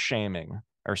simp shaming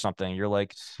or something.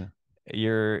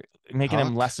 You're making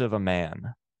him less of a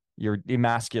man. You're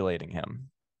emasculating him.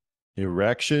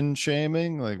 Erection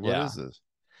shaming? Like, what is this?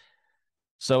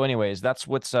 So, anyways, that's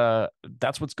what's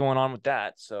going on with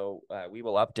that. So we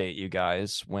will update you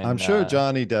guys when. I'm sure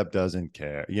Johnny Depp doesn't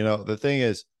care. The thing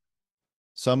is,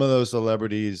 some of those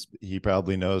celebrities he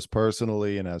probably knows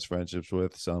personally and has friendships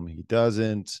with. Some he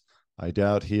doesn't. I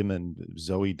doubt him and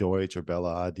Zoe Deutsch or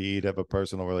Bella Hadid have a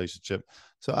personal relationship.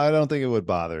 So I don't think it would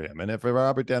bother him. And if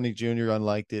Robert Downey Jr.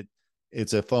 unliked it,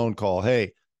 it's a phone call.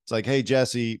 Hey, it's like, hey,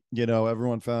 Jesse,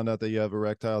 everyone found out that you have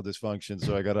erectile dysfunction,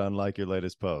 so I got to unlike your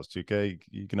latest post. Okay,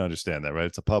 you can understand that, right?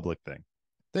 It's a public thing.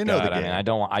 They know the game. I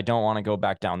don't want to go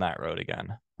back down that road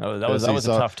again. That was a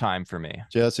tough time for me.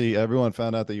 Jesse, everyone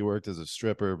found out that you worked as a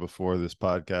stripper before this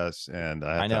podcast, and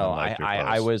I know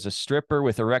I was a stripper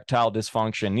with erectile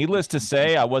dysfunction. Needless to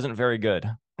say, I wasn't very good.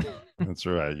 That's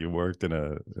right. You worked in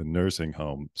a nursing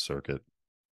home circuit.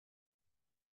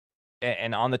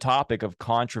 And on the topic of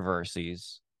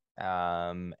controversies,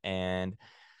 and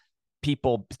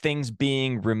things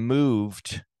being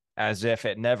removed as if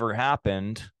it never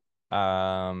happened.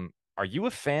 Are you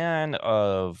a fan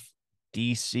of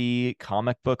DC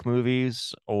comic book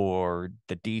movies or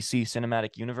the DC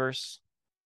cinematic universe?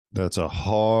 That's a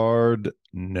hard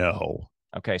no.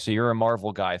 Okay, so you're a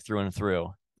Marvel guy through and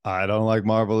through. I don't like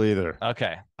Marvel either.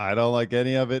 Okay, I don't like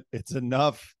any of it. It's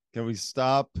enough. Can we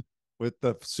stop with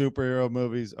the superhero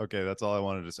movies? Okay, that's all I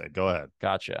wanted to say. Go ahead.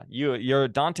 gotcha. Your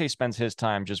Dante spends his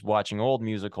time just watching old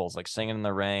musicals like Singing in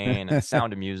the Rain and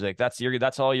Sound of Music. That's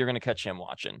all you're gonna catch him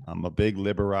watching. I'm a big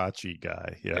Liberace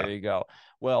guy. There Yeah. you go.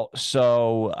 Well,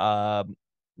 so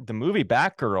the movie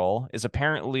Batgirl is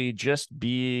apparently just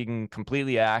being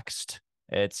completely axed.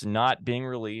 It's not being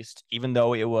released, even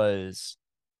though it was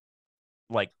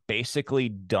like basically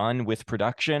done with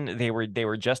production. They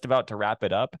were just about to wrap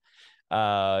it up.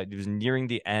 It was nearing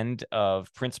the end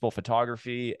of principal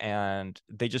photography, and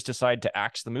they just decided to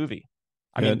axe the movie.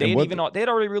 I mean, And what they had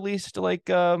already released like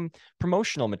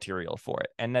promotional material for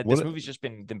it, and that this what movie's just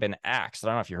been axed. I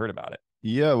don't know if you heard about it.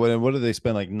 yeah, what did they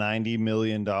spend like $90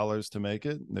 million to make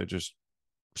it? They're just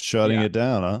shutting Yeah. it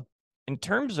down, huh? In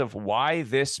terms of why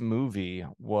this movie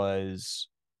was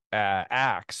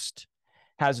axed,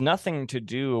 has nothing to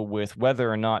do with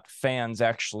whether or not fans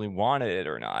actually wanted it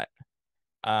or not.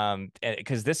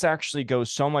 Because this actually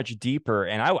goes so much deeper,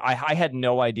 and I had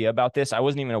no idea about this. I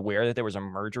wasn't even aware that there was a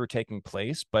merger taking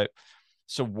place. But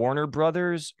so Warner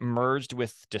Brothers merged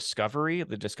with Discovery,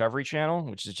 the Discovery Channel,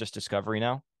 which is just Discovery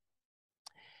now,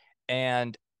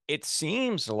 and it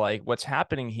seems like what's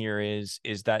happening here is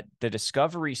that the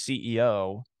Discovery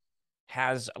CEO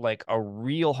has like a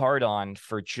real hard on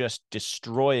for just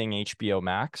destroying HBO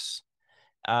Max,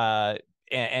 uh,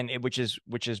 which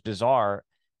is bizarre.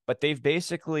 But they've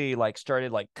basically like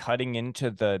started like cutting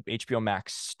into the HBO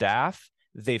Max staff.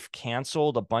 They've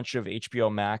canceled a bunch of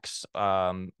HBO Max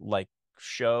like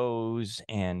shows,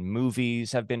 and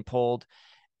movies have been pulled,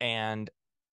 and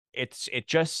it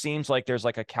just seems like there's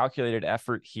like a calculated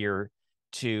effort here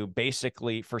to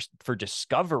basically for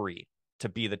Discovery to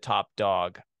be the top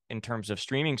dog in terms of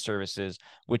streaming services,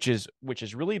 which is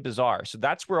really bizarre. So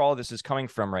that's where all this is coming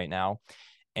from right now.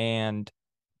 And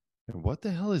What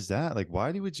the hell is that? Like,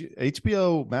 why would you?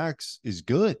 HBO Max is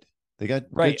good. They got good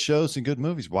right, shows and good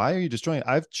movies. Why are you destroying it?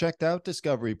 I've checked out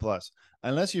Discovery Plus.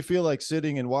 Unless you feel like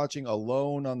sitting and watching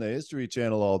Alone on the History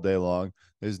Channel all day long,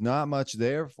 there's not much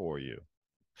there for you.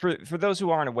 for those who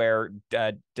aren't aware,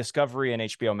 Discovery and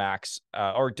HBO Max,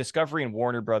 or Discovery and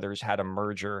Warner Brothers had a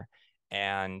merger,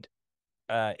 and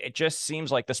it just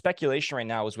seems like the speculation right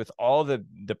now is with all the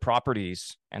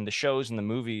properties and the shows and the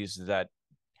movies that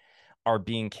are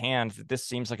being canned, that this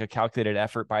seems like a calculated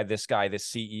effort by this guy, this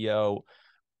CEO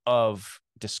of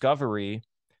Discovery,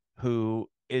 who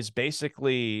is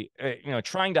basically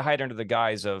trying to hide under the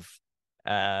guise of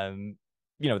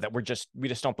that we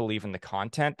just don't believe in the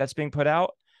content that's being put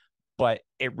out. But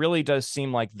it really does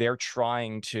seem like they're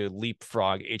trying to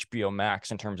leapfrog HBO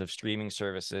Max in terms of streaming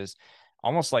services,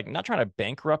 almost like not trying to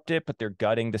bankrupt it, but they're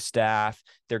gutting the staff,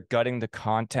 they're gutting the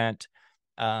content.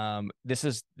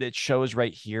 It shows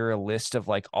right here a list of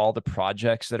like all the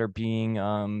projects that are being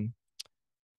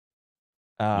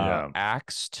Yeah.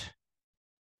 axed.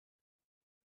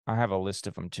 I have a list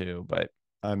of them too, but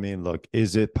I mean, look,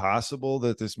 is it possible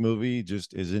that this movie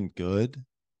just isn't good?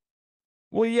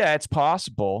 well, yeah, it's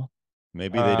possible.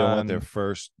 Maybe they don't want their Um,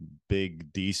 first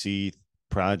big DC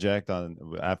project on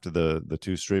after the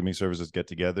two streaming services get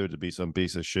together to be some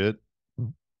piece of shit.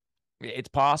 it's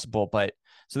possible, but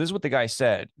so this is what the guy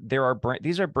said.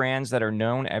 These are brands that are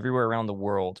known everywhere around the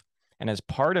world, and as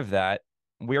part of that,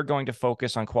 we are going to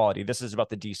focus on quality. This is about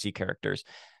the DC characters.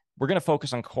 We're going to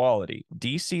focus on quality.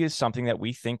 DC is something that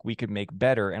we think we could make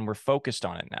better, and we're focused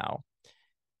on it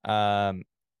now.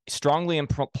 Strongly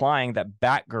implying that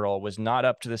Batgirl was not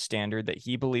up to the standard that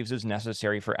he believes is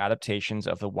necessary for adaptations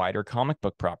of the wider comic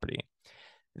book property.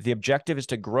 The objective is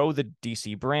to grow the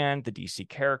DC brand, the DC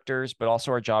characters, but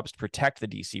also our job is to protect the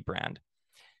DC brand.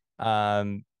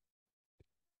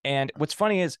 And what's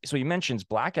funny is, so he mentions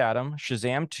Black Adam,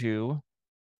 Shazam 2,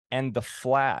 and The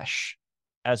Flash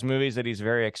as movies that he's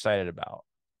very excited about.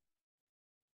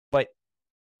 But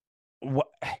what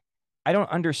I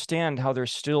don't understand how they're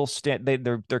still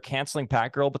they're canceling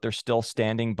Batgirl, but they're still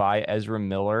standing by Ezra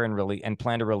Miller and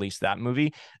plan to release that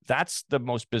movie. That's the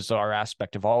most bizarre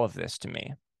aspect of all of this to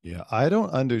me. Yeah, I don't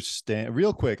understand.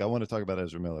 Real quick, I want to talk about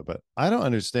Ezra Miller, but I don't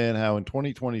understand how in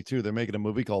 2022 they're making a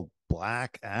movie called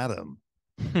Black Adam.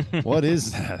 What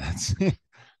is that? That's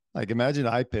like, imagine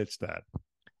I pitched that.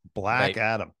 Black Right.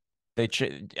 Adam.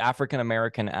 African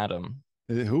American Adam.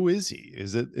 Who is he?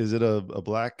 Is it a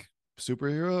black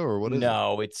superhero or what is it?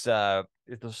 No, it's so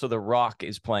The Rock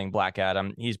is playing Black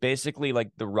Adam. He's basically like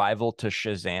the rival to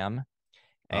Shazam,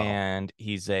 Oh, and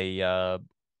he's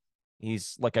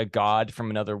like a god from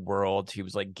another world. He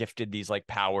was like gifted these like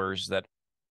powers that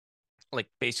like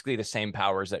basically the same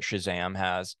powers that Shazam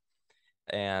has.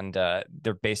 And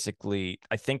they're basically,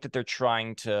 I think that they're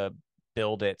trying to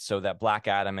build it so that Black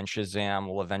Adam and Shazam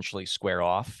will eventually square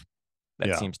off. That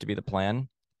yeah. seems to be the plan.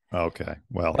 Okay.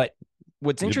 Well, But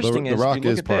what's the interesting the is if you Rock look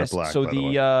is at part this, black, so by the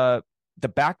way. the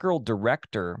Batgirl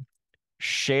director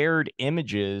shared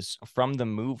images from the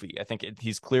movie. I think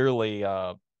he's clearly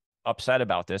upset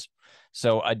about this.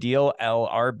 So Adil El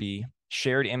Arbi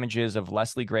shared images of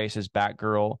Leslie Grace's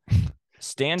Batgirl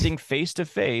standing face to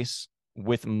face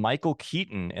with Michael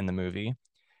Keaton in the movie.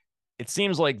 It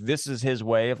seems like this is his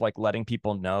way of like letting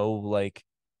people know like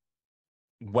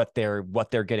what they're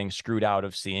getting screwed out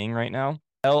of seeing right now.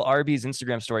 LRB's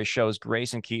Instagram story shows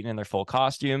Grace and Keaton in their full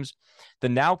costumes. The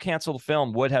now canceled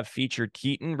film would have featured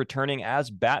Keaton returning as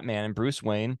Batman and Bruce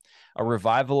Wayne, a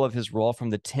revival of his role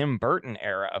from the Tim Burton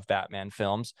era of Batman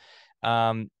films.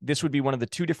 This would be one of the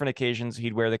two different occasions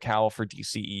he'd wear the cowl for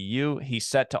DCEU. He's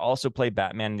set to also play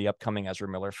Batman in the upcoming Ezra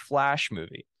Miller Flash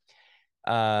movie.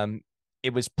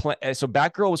 It was so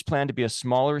Batgirl was planned to be a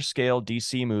smaller scale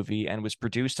DC movie and was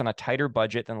produced on a tighter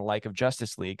budget than the like of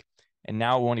Justice League, and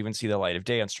now it won't even see the light of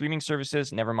day on streaming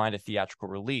services, never mind a theatrical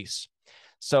release.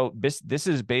 So this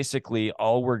is basically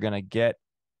all we're gonna get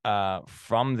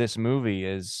from this movie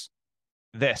is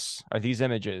this are these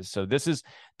images. So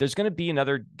there's gonna be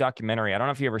another documentary. I don't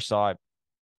know if you ever saw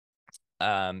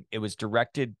it. It was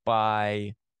directed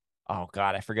by, oh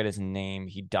God, I forget his name.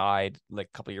 He died like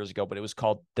a couple years ago, but it was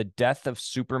called The Death of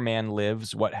Superman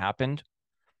Lives, What Happened.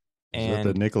 Is that the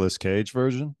And Nicolas Cage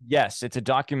version? yes, it's a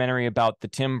documentary about the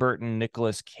Tim Burton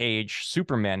Nicolas Cage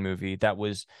Superman movie that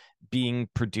was being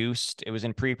produced. It was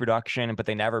in pre-production, but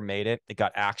they never made it. It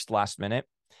got axed last minute.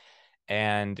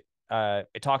 And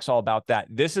it talks all about that.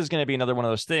 This is going to be another one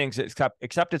of those things, except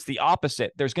it's the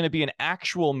opposite. There's going to be an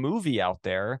actual movie out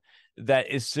there that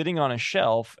is sitting on a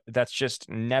shelf that's just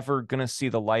never going to see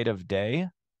the light of day.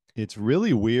 It's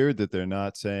really weird that they're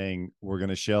not saying we're going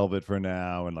to shelve it for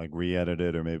now and like re-edit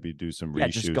it or maybe do some Yeah,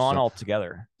 just reshoots. gone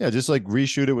altogether. Yeah, just like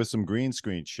reshoot it with some green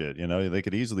screen shit. You know, they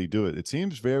could easily do it. It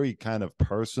seems very kind of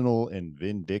personal and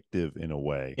vindictive in a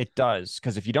way. It does,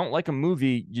 because if you don't like a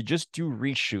movie, you just do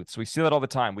reshoots. We see that all the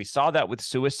time. We saw that with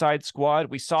Suicide Squad.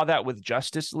 We saw that with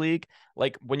Justice League.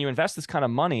 Like when you invest this kind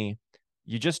of money,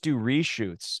 you just do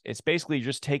reshoots. It's basically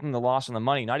just taking the loss on the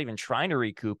money, not even trying to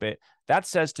recoup it. That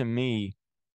says to me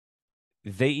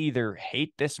they either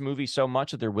hate this movie so much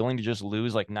that they're willing to just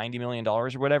lose like $90 million or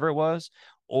whatever it was,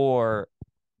 or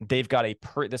they've got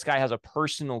this guy has a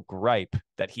personal gripe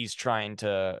that Yeah, he's trying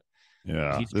to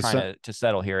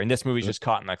settle here. And this movie's this just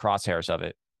caught in the crosshairs of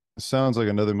it. sounds like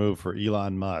another move for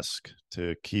Elon Musk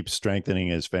to keep strengthening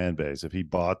his fan base. If he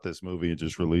bought this movie and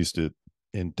just released it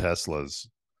in Teslas,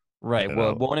 Right. you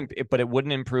Well, know. but it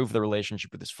wouldn't improve the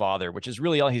relationship with his father, which is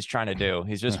really all he's trying to do.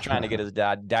 He's just trying to get his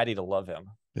daddy to love him.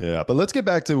 Yeah, but let's get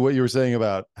back to what you were saying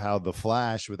about how the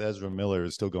Flash with Ezra Miller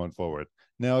is still going forward.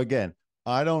 Now, again,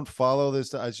 I don't follow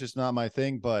this; it's just not my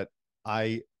thing. But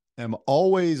I am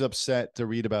always upset to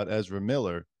read about Ezra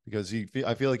Miller because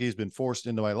I feel like he's been forced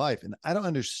into my life, and I don't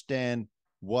understand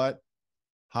what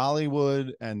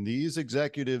Hollywood and these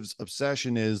executives'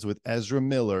 obsession is with Ezra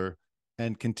Miller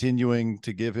and continuing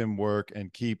to give him work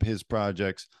and keep his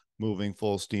projects moving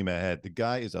full steam ahead. The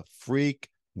guy is a freak,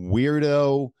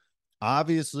 weirdo.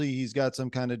 Obviously, he's got some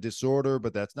kind of disorder,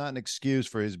 but that's not an excuse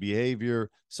for his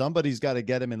behavior. Somebody's got to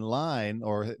get him in line,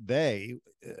 or they.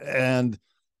 And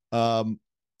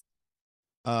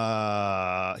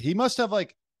he must have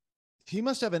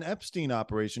an Epstein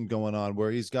operation going on where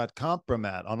he's got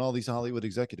compromat on all these Hollywood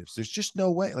executives. There's just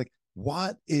no way. Like,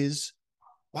 why is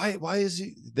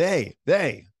he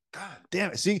God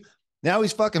damn it. See, now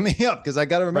he's fucking me up because I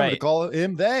got to remember to call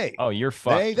him they. Oh, you're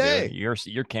fucked. They.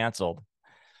 You're canceled.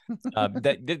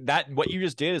 That what you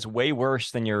just did is way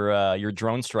worse than your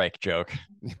drone strike joke.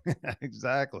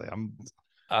 Exactly.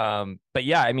 But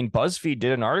yeah, I mean, BuzzFeed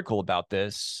did an article about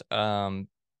this,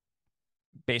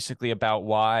 basically about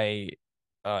why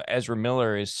Ezra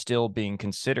Miller is still being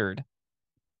considered,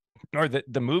 or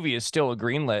the movie is still a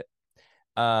greenlit.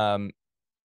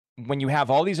 When you have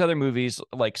all these other movies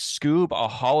like Scoob, A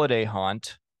Holiday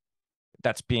Haunt,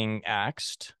 that's being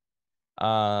axed,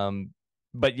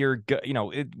 but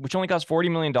which only costs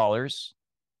 $40 million,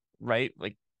 right?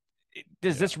 Like,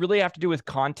 does this really have to do with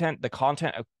content? The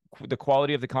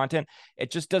quality of the content? It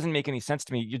just doesn't make any sense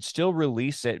to me. You'd still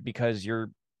release it because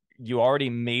you already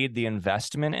made the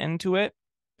investment into it.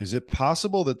 Is it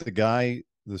possible that the guy,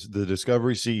 the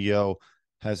Discovery CEO,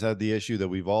 has had the issue that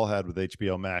we've all had with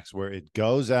HBO Max, where it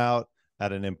goes out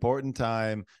at an important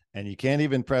time and you can't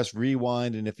even press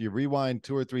rewind, and if you rewind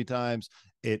 2 or 3 times,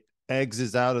 it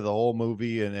exits out of the whole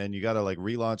movie, and you got to like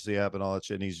relaunch the app and all that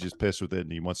shit, and he's just pissed with it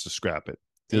and he wants to scrap it.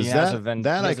 He Does has that he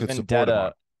I has a could support him on?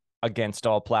 vendetta against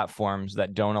all platforms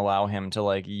that don't allow him to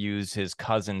like use his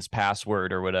cousin's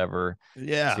password or whatever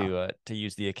Yeah, to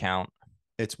use the account.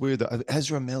 it's weird though.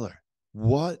 Ezra Miller,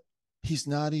 what? He's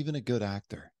not even a good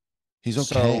actor. He's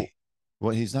So okay.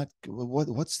 Well, he's not.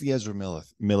 What's the Ezra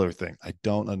Miller thing? I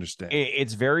don't understand.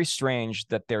 it's very strange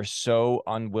that they're so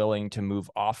unwilling to move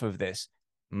off of this.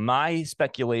 My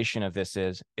speculation of this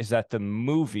is that the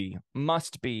movie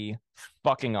must be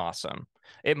fucking awesome.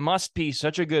 It must be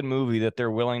such a good movie that they're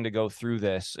willing to go through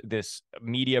this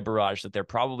media barrage that they're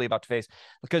probably about to face.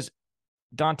 Because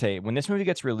Dante, when this movie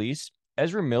gets released,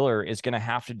 Ezra Miller is going to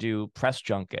have to do press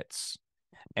junkets,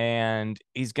 and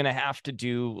he's going to have to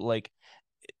do like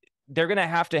they're going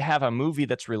to have a movie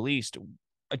that's released.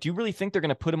 Do you really think they're going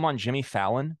to put him on Jimmy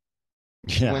Fallon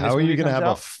Yeah, when how this are you movie going to comes have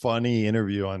a out? funny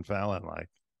interview on Fallon? Like,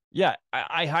 Yeah,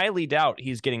 I highly doubt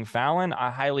he's getting Fallon. I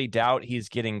highly doubt he's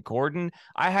getting Gordon.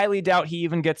 I highly doubt he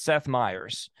even gets Seth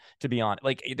Meyers, to be honest.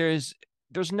 Like there's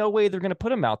no way they're going to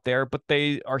put him out there, but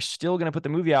they are still going to put the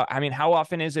movie out. I mean, how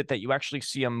often is it that you actually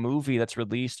see a movie that's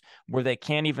released where they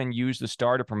can't even use the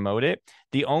star to promote it?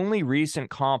 The only recent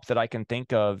comp that I can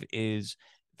think of is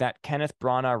that Kenneth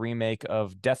Branagh remake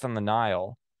of Death on the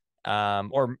Nile,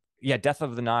 or yeah, Death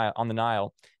of the Nile on the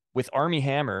Nile with Army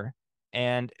Hammer,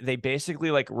 and they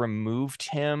basically like removed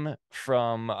him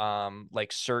from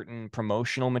like certain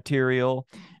promotional material,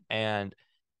 and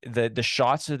the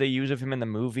shots that they use of him in the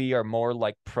movie are more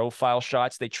like profile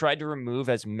shots. They tried to remove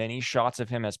as many shots of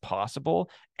him as possible,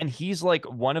 and he's like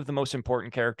one of the most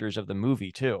important characters of the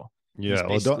movie too. He's yeah, well,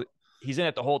 basically he's in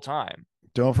it the whole time.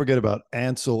 don't forget about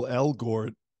Ansel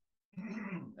Elgort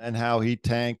and how he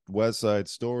tanked West Side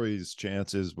Story's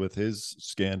chances with his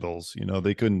scandals. You know,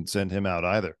 they couldn't send him out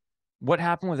either. What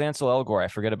happened with Ansel Elgort? I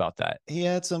forget about that. He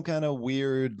had some kind of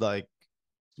weird like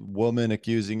woman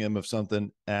accusing him of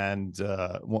something, and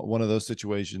one of those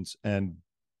situations, and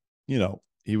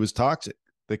he was toxic.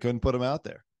 They couldn't put him out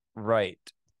there. Right.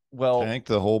 Well, Tanked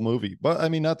the whole movie. But I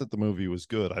mean, not that the movie was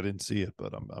good. I didn't see it,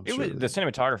 but I'm it sure was that the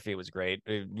cinematography was great,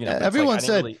 but it's like everyone I didn't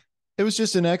said really. it was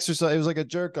just an exercise. It was like a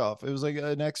jerk off. It was like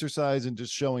an exercise in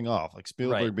just showing off. Like Right.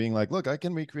 Spielberg being like, "Look, I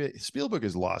can recreate." Spielberg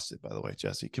has lost it, by the way,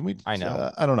 Jesse. Can we? I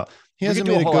know. I don't know. He We could hasn't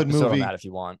do a made a whole good episode on movie. that if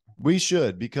you want. We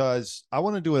should, because I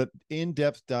want to do an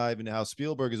in-depth dive into how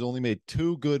Spielberg has only made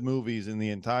 2 good movies in the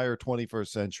entire 21st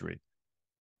century.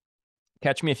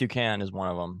 Catch Me If You Can is one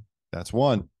of them. That's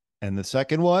one. And the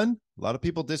second one, a lot of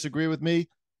people disagree with me.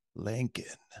 Lincoln.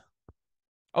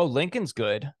 Oh, Lincoln's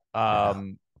good. Yeah.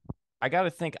 I got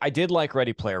to think. I did like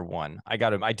Ready Player One. I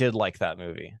did like that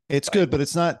movie. It's But good, but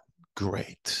it's not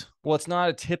great. well, it's not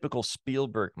a typical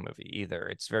Spielberg movie either.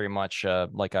 It's very much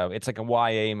it's like a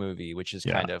YA movie, which is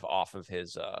Yeah. kind of off of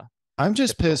his I'm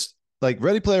just typical. pissed. Like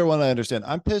Ready Player One, I understand.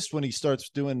 I'm pissed when he starts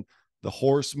doing the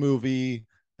horse movie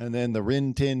and then the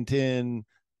Rin Tin Tin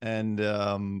and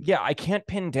Yeah, I can't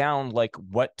pin down like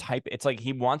what type. It's like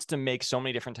he wants to make so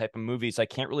many different type of movies. I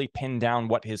can't really pin down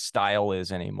what his style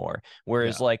is anymore.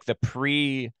 Whereas yeah. like the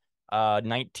pre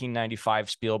 1995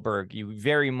 Spielberg, you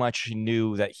very much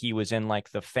knew that he was in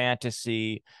like the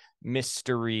fantasy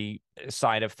mystery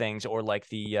side of things, or like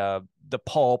the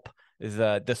pulp,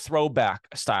 the throwback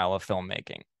style of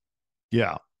filmmaking.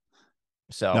 Yeah.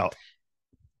 So, No.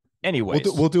 anyways,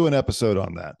 We'll do an episode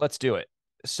on that. let's do it.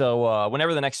 So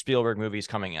whenever the next Spielberg movie is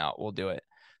coming out, we'll do it.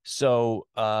 So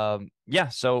yeah,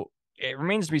 so it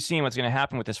remains to be seen what's going to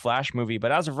happen with this Flash movie.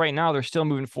 But as of right now, they're still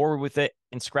moving forward with it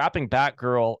and scrapping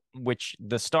Batgirl, which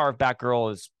the star of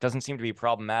Batgirl doesn't seem to be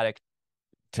problematic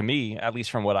to me, at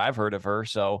least from what I've heard of her.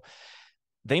 So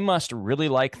they must really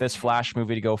like this Flash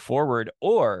movie to go forward,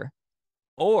 or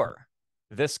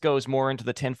this goes more into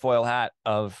the tinfoil hat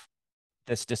of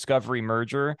this Discovery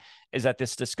merger, is that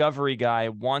this Discovery guy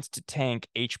wants to tank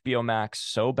HBO Max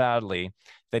so badly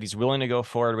that he's willing to go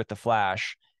forward with the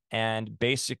Flash and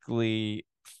basically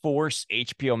force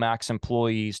HBO Max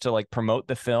employees to like promote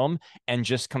the film and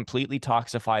just completely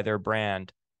toxify their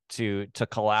brand to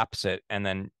collapse it, and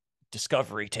then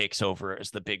Discovery takes over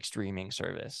as the big streaming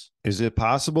service. Is it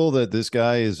possible that this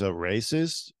guy is a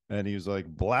racist and he's like,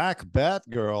 Black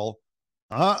Batgirl?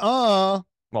 Uh-uh.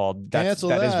 Well, Cancel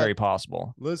that is that. very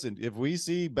possible. Listen, if we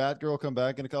see Batgirl come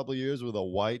back in a couple of years with a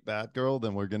white Batgirl,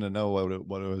 then we're gonna know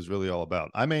what it was really all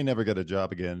about. I may never get a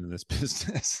job again in this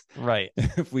business Right.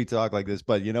 if we talk like this.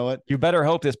 But you know what? You better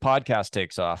hope this podcast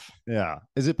takes off. Yeah.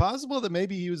 Is it possible that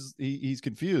maybe he's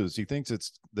confused? He thinks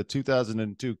it's the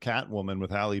 2002 Catwoman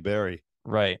with Halle Berry.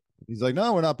 Right. He's like,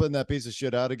 no, we're not putting that piece of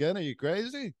shit out again. Are you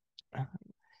crazy?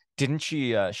 Didn't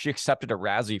she accepted a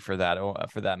Razzie for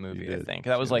that movie, I think.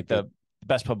 That She was had a like good, the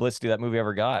best publicity that movie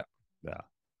ever got. yeah.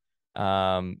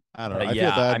 I don't know. But I feel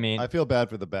yeah, bad. I mean, I feel bad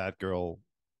for the Batgirl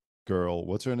girl.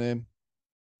 What's her name?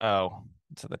 oh,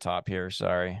 it's at the top here.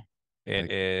 Sorry. It Like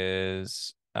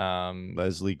is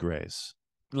Leslie Grace.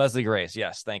 Leslie Grace.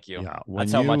 Yes, thank you. Yeah.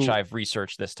 That's how much I've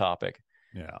researched this topic.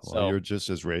 Yeah. Well, So you're just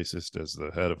as racist as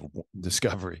the head of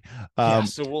Discovery. yeah,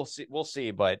 so we'll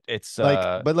see, but it's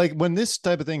Like when this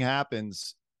type of thing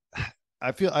happens,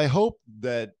 I hope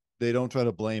that they don't try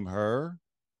to blame her,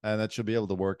 and that she'll be able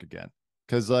to work again.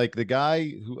 Because like the guy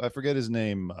who I forget his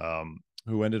name,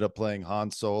 who ended up playing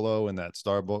Han Solo in that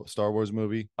Star Wars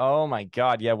movie. oh my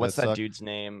God, yeah, what's That that sucked. dude's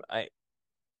name?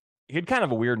 He had kind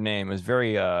of a weird name. It was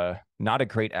very not a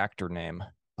great actor name.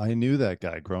 I knew that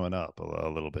guy growing up a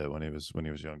little bit when he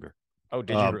was younger. Oh,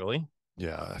 did you really?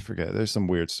 Yeah, I forget. There's some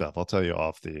weird stuff. I'll tell you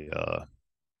Oh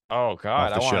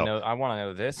God, off the show. I want to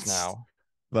know this now.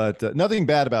 But nothing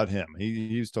bad about him.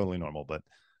 He's totally normal. But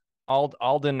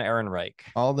Alden Ehrenreich.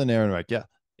 Alden Ehrenreich, yeah,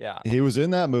 Yeah, he was in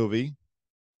that movie.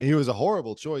 He was a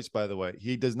horrible choice, by the way.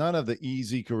 He does not have the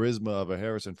easy charisma of a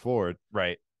Harrison Ford.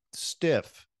 right.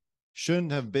 Stiff,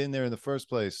 shouldn't have been there in the first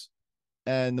place.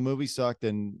 And the movie sucked,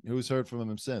 and who's heard from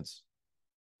him since?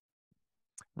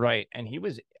 Right. And he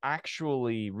was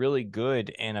actually really good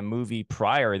in a movie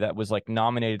prior that was like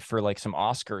nominated for like some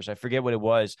Oscars. I forget what it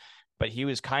was, but he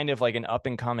was kind of like an up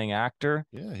and coming actor.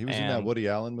 Yeah, he was in that Woody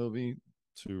Allen movie,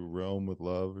 To Rome with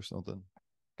Love or something.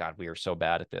 God, we are so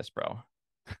bad at this, bro.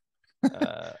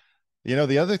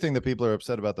 The other thing that people are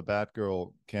upset about the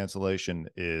Batgirl cancellation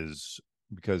is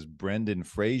because Brendan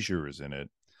Fraser is in it.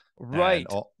 Right.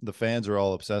 And the fans are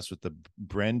all obsessed with the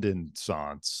Brendan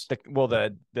Sance.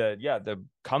 The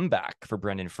comeback for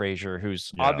Brendan Fraser,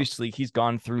 who's obviously he's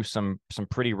gone through some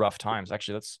pretty rough times.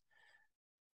 Actually,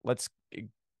 let's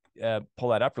pull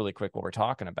that up really quick while we're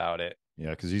talking about it.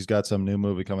 Yeah, because he's got some new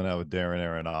movie coming out with Darren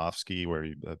Aronofsky where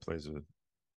he plays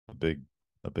a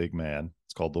big man.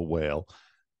 It's called The Whale,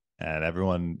 and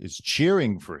everyone is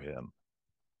cheering for him.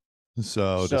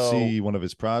 So to see one of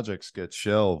his projects get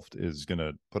shelved is going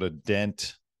to put a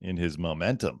dent in his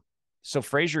momentum. So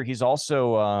Fraser, he's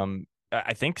also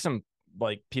I think some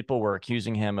like people were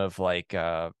accusing him of like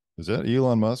is that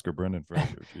Elon Musk or Brendan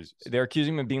Fraser? Jesus. They're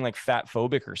accusing him of being like fat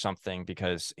phobic or something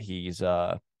because he's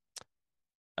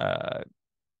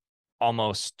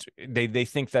almost they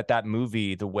think that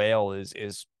movie The Whale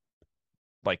is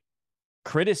like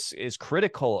is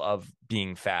critical of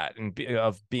being fat and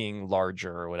of being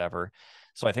larger or whatever.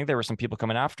 So I think there were some people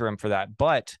coming after him for that,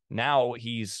 but now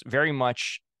he's very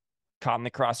much caught in the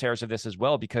crosshairs of this as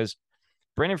well because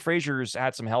Brendan Fraser's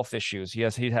had some health issues.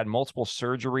 He'd had multiple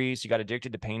surgeries. He got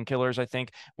addicted to painkillers, I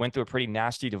think, went through a pretty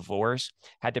nasty divorce,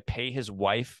 had to pay his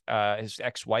wife, his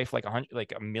ex-wife, like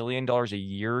 $1 million a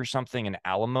year or something in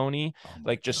alimony,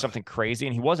 like just something crazy.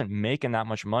 And he wasn't making that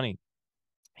much money.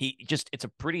 It's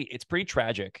pretty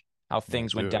tragic how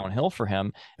things went downhill for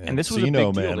him. And this was a big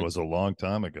deal. Man was a long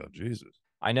time ago. Jesus.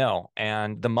 I know.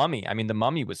 And The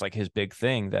Mummy was like his big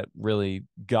thing that really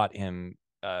got him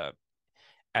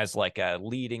as like a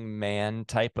leading man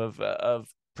type of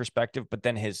perspective. But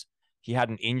then he had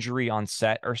an injury on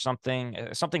set or something.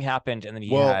 Something happened, and then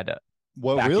he had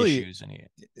back issues. And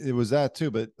it was that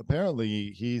too. But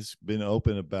apparently, he's been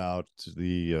open about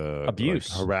the abuse,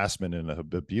 like harassment, and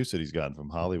abuse that he's gotten from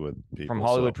Hollywood people, from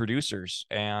Hollywood producers.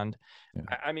 And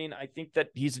I think that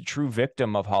he's a true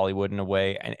victim of Hollywood in a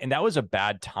way. And that was a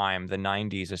bad time, the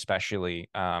 90s, especially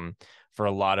for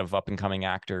a lot of up and coming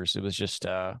actors. It was just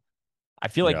I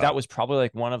feel like that was probably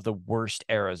like one of the worst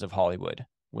eras of Hollywood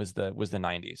was the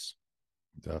 90s.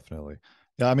 Definitely.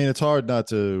 Yeah, I mean, it's hard not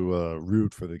to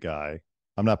root for the guy.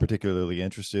 I'm not particularly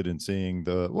interested in seeing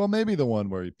maybe the one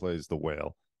where he plays the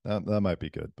whale. That might be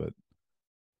good, but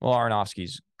well,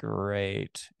 Aronofsky's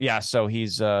great. Yeah, so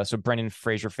he's so Brendan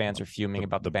Fraser fans are fuming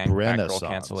about the Batgirl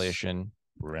cancellation.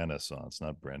 Renaissance,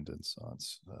 not Brendan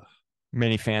Sance.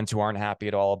 Many fans who aren't happy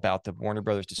at all about the Warner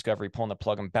Brothers Discovery pulling the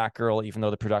plug on Batgirl, even though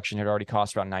the production had already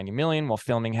cost about $90 million, while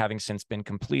filming having since been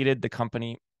completed, the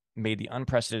company made the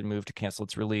unprecedented move to cancel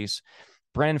its release.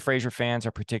 Brendan Fraser fans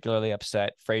are particularly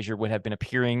upset. Fraser would have been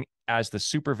appearing as the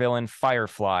supervillain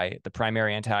Firefly, the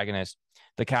primary antagonist.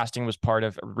 The casting was part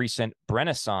of a recent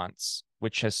renaissance,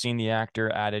 which has seen the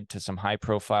actor added to some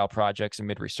high-profile projects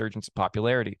amid resurgence of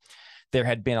popularity. There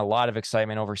had been a lot of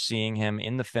excitement over seeing him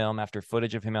in the film after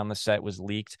footage of him on the set was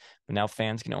leaked, but now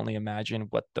fans can only imagine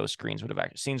what those scenes would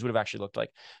have actually looked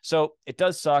like. So it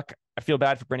does suck. I feel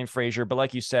bad for Brendan Fraser, but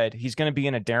like you said, he's going to be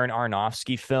in a Darren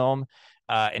Aronofsky film,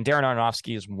 and Darren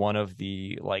Aronofsky is one of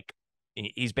the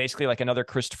he's basically like another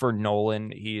Christopher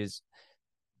Nolan. He is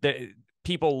the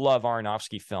people love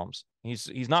Aronofsky films.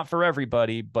 He's not for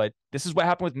everybody, but this is what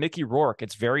happened with Mickey Rourke.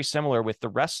 It's very similar with The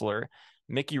Wrestler.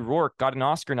 Mickey Rourke got an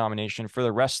Oscar nomination for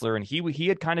The Wrestler, and he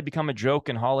had kind of become a joke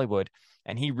in Hollywood,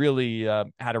 and he really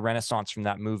had a renaissance from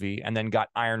that movie, and then got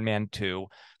Iron Man 2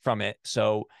 from it.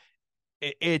 So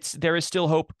there is still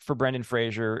hope for Brendan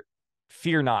Fraser.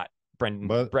 Fear not,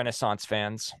 Renaissance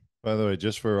fans. By the way,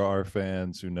 just for our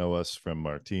fans who know us from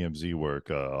our TMZ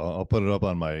work, I'll put it up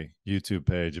on my YouTube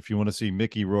page. If you want to see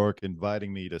Mickey Rourke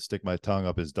inviting me to stick my tongue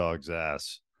up his dog's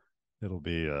ass, it'll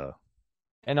be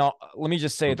and let me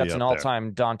just say that's an all-time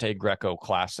there. Dante Greco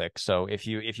classic. So if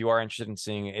you are interested in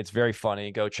seeing it, it's very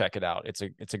funny. Go check it out. It's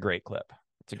a great clip.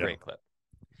 It's a great clip.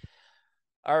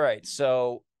 All right,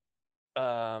 so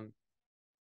there's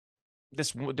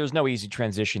no easy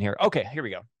transition here. Okay, here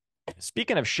we go.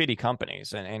 Speaking of shitty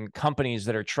companies and companies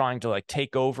that are trying to like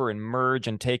take over and merge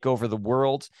and take over the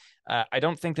world, I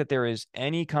don't think that there is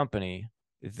any company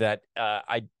that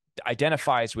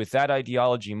identifies with that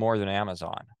ideology more than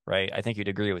Amazon, right? I think you'd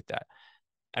agree with that.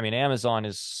 I mean, Amazon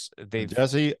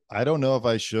Jesse, I don't know if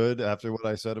I should, after what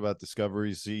I said about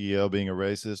Discovery's CEO being a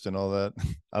racist and all that,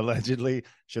 allegedly.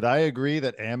 Should I agree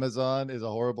that Amazon is a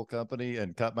horrible company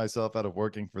and cut myself out of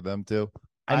working for them too?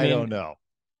 I don't know.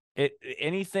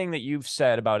 Anything that you've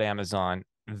said about Amazon,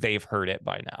 they've heard it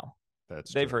by now.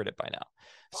 They've heard it by now.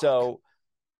 So,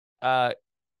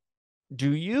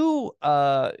 do you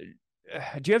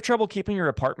have trouble keeping your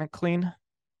apartment clean?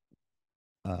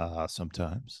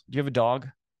 Sometimes. Do you have a dog?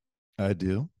 I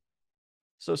do.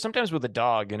 So sometimes with a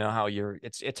dog, you know how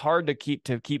it's hard to keep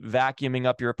vacuuming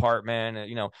up your apartment.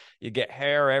 You know, you get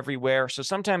hair everywhere. So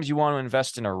sometimes you want to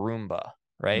invest in a Roomba,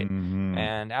 right? Mm-hmm.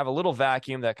 And have a little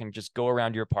vacuum that can just go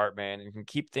around your apartment and can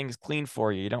keep things clean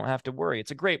for you. You don't have to worry.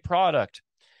 It's a great product.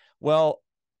 Well,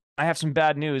 I have some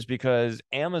bad news because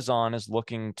Amazon is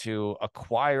looking to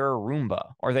acquire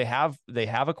Roomba, or they have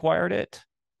acquired it.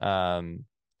 Oh,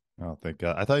 thank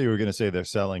God. I thought you were going to say they're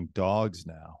selling dogs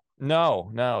now.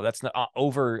 No, that's not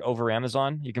over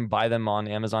Amazon. You can buy them on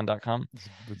Amazon.com.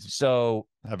 So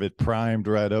have it primed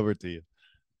right over to you.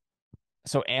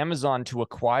 So Amazon to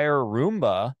acquire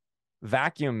Roomba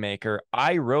vacuum maker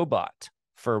iRobot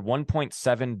for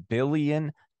 $1.7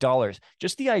 billion.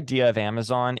 Just the idea of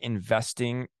Amazon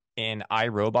investing in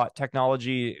iRobot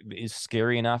technology is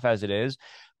scary enough as it is,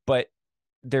 but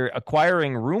they're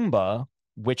acquiring Roomba,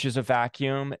 which is a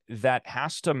vacuum that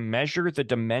has to measure the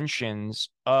dimensions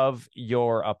of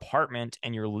your apartment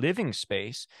and your living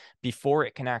space before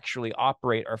it can actually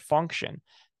operate or function.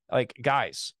 Like,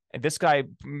 guys, this guy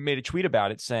made a tweet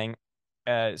about it saying,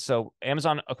 so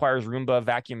Amazon acquires Roomba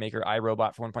vacuum maker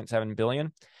iRobot for $1.7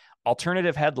 billion.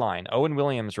 Alternative headline. Owen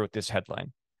Williams wrote this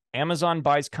headline. Amazon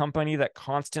buys company that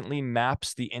constantly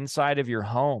maps the inside of your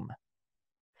home.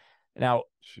 Now,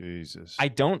 Jesus, I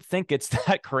don't think it's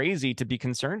that crazy to be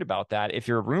concerned about that if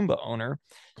you're a Roomba owner.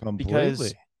 Completely.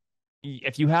 Because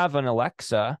if you have an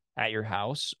Alexa at your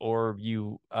house, or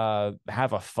you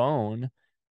have a phone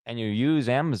and you use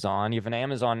Amazon, you have an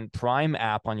Amazon Prime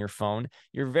app on your phone,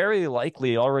 you're very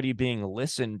likely already being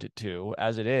listened to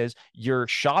as it is. Your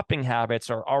shopping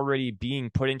habits are already being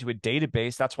put into a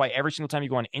database. That's why every single time you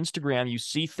go on Instagram, you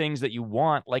see things that you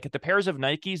want, like the pairs of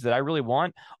Nikes that I really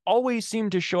want, always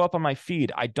seem to show up on my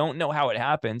feed. I don't know how it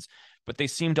happens, but they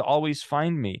seem to always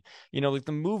find me. You know, like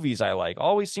the movies I like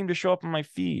always seem to show up on my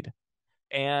feed.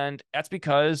 And that's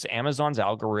because Amazon's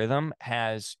algorithm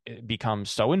has become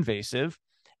so invasive.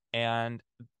 And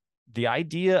the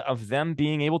idea of them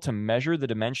being able to measure the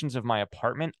dimensions of my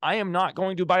apartment, I am not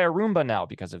going to buy a Roomba now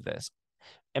because of this.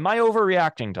 Am I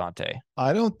overreacting, Dante?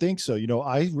 I don't think so. You know,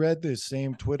 I read this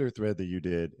same Twitter thread that you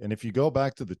did. And if you go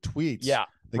back to the tweets,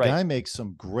 the guy makes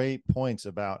some great points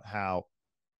about how,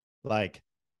 like,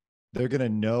 they're going to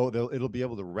know, it'll be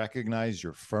able to recognize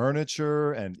your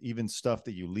furniture and even stuff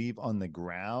that you leave on the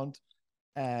ground.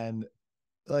 And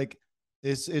like,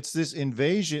 it's this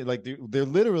invasion. Like they're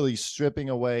literally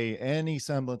stripping away any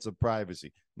semblance of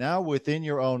privacy now within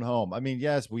your own home. I mean,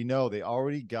 yes, we know they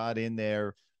already got in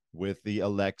there with the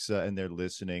Alexa and they're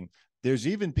listening. There's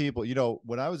even people, you know,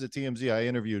 when I was at TMZ, I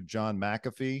interviewed John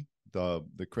McAfee, the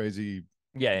crazy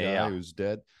guy who's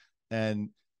dead.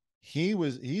 And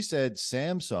he said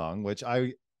Samsung, which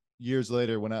I years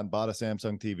later went out and bought a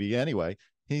Samsung TV anyway.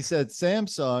 He said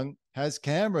Samsung has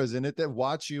cameras in it that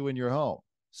watch you in your home.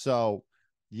 So,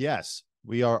 yes,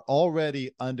 we are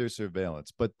already under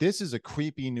surveillance, but this is a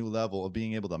creepy new level of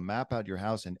being able to map out your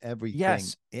house and everything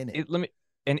Yes. in it. Let me,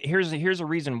 and here's a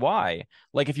reason why.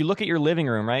 Like if you look at your living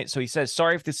room, right? So he says,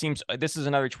 "Sorry if this seems." This is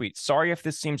another tweet. "Sorry if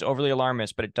this seems overly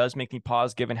alarmist, but it does make me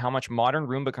pause given how much modern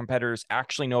Roomba competitors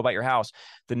actually know about your house.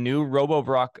 The new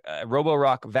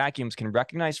Roborock vacuums can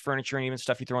recognize furniture and even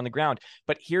stuff you throw on the ground."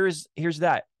 But here's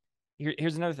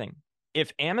another thing.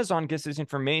 If Amazon gets this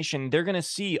information, they're going to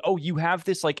see, oh, you have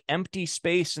this like empty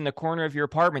space in the corner of your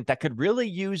apartment that could really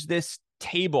use this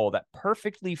table that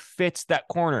perfectly fits that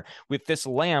corner with this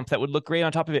lamp that would look great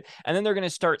on top of it. And then they're going to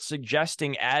start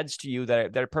suggesting ads to you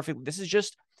that are perfect.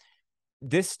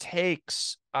 This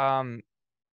takes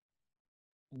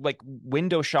like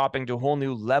window shopping to a whole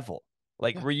new level.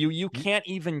 Like Yeah. where you can't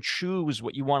even choose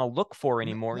what you want to look for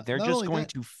anymore. They're Not just only going that,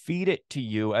 to feed it to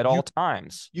you at all you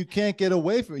times. you can't get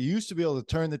away from it. You used to be able to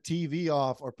turn the TV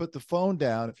off or put the phone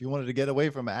down if you wanted to get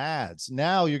away from ads.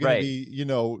 Now you're going to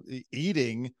Right. be,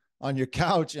 eating on your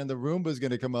couch and the Roomba is going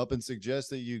to come up and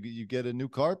suggest that you get a new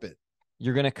carpet.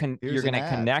 You're Here's an gonna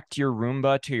ad. connect your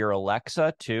Roomba to your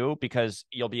Alexa too, because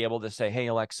you'll be able to say, "Hey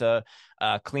Alexa,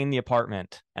 clean the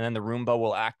apartment," and then the Roomba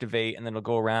will activate, and then it'll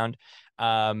go around.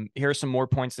 Here are some more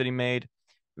points that he made.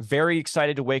 Very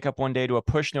excited to wake up one day to a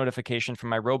push notification from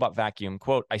my robot vacuum.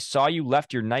 Quote, "I saw you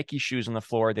left your Nike shoes on the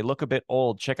floor. They look a bit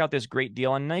old. Check out this great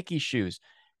deal on Nike shoes."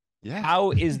 Yeah. How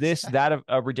is this that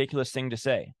a ridiculous thing to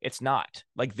say? It's not.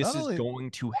 Like this Not is only, going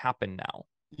to happen now.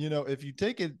 if you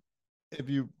take it, if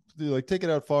you like take it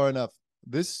out far enough,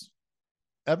 this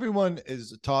everyone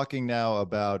is talking now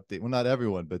about well, not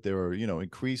everyone, but there are,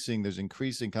 there's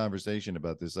increasing conversation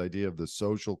about this idea of the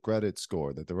social credit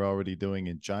score that they're already doing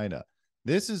in China.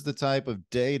 This is the type of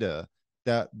data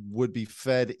that would be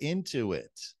fed into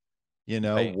it.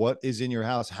 Right. What is in your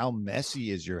house? How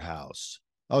messy is your house?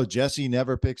 Oh, Jesse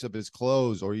never picks up his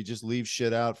clothes, or he just leaves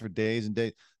shit out for days and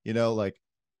days. Like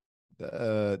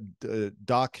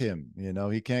dock him.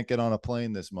 He can't get on a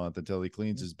plane this month until he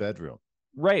cleans his bedroom.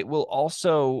 Right. Well,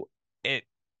 also it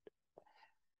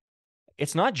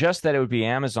it's not just that it would be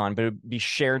Amazon, but it would be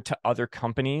shared to other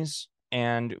companies.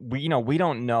 And we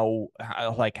don't know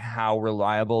how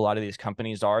reliable a lot of these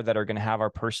companies are that are going to have our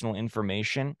personal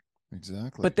information,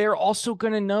 Exactly. but they're also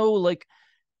going to know like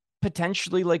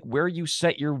potentially like where you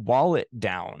set your wallet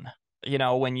down.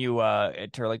 When you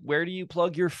like where do you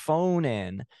plug your phone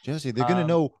in? Jesse, they're gonna Um,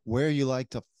 know where you like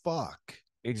to fuck.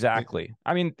 They, exactly.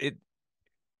 I mean,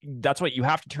 that's what you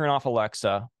have to turn off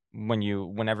Alexa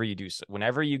whenever you do so.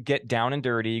 Whenever you get down and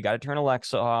dirty, you got to turn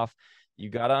Alexa off. You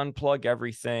got to unplug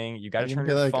everything. You got they're to gonna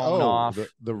turn be your like, phone oh, the, off.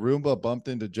 the Roomba bumped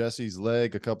into Jesse's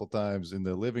leg a couple times in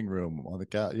the living room on the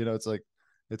couch. It's like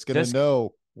it's gonna This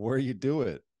know where you do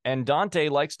it. and Dante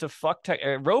likes to fuck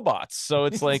robots, so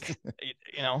it's like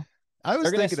I they're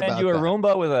was gonna thinking send you about a that.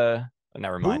 Roomba with a.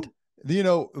 Never mind.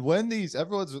 Who, when these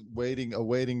everyone's awaiting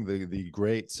the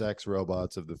great sex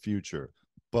robots of the future,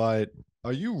 but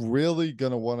are you really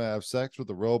going to want to have sex with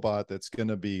a robot that's going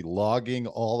to be logging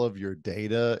all of your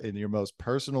data and your most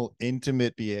personal,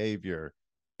 intimate behavior?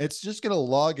 It's just going to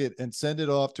log it and send it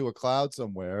off to a cloud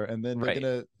somewhere, and then Right.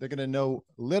 they're gonna know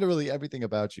literally everything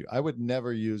about you. I would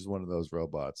never use one of those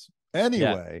robots Yeah.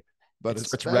 anyway, but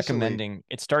especially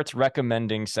It starts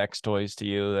recommending sex toys to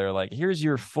you. They're like, here's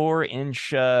your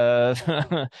 4-inch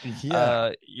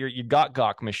yeah, your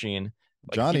gawk machine.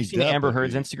 Like, have you Johnny seen Depp Amber would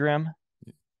Heard's be. Instagram?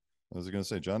 I was going to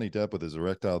say Johnny Depp with his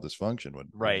erectile dysfunction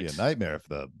would be a Right. nightmare if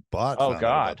the bot Oh found out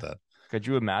about God. that. Could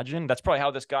you imagine? That's probably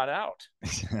how this got out.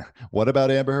 What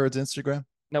about Amber Heard's Instagram?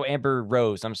 No, Amber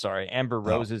Rose. I'm sorry. Amber Oh,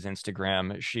 Rose's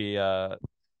Instagram. She uh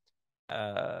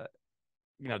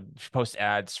she posts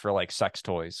ads for like sex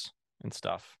toys and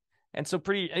stuff. And so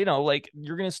pretty, like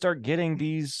you're gonna start getting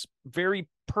these very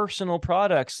personal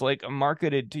products like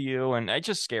marketed to you, and it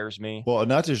just scares me. well,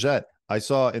 not just that. I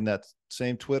saw in that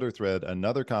same Twitter thread,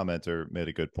 another commenter made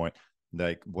a good point.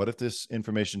 Like, what if this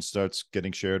information starts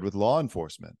getting shared with law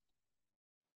enforcement?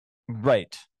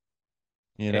 Right.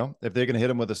 It, If they're going to hit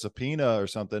them with a subpoena or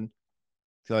something,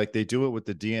 like they do it with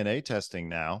the DNA testing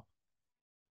now.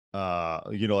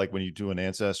 Like when you do an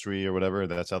ancestry or whatever,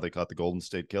 that's how they caught the Golden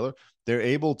State Killer. They're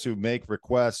able to make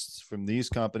requests from these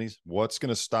companies. What's going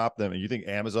to stop them? And you think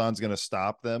Amazon's going to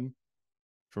stop them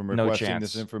from no requesting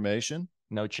this chance. information?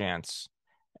 No chance.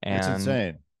 It's And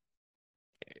insane.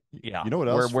 yeah, You know what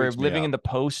we're else we're freaks me living in out? the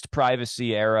post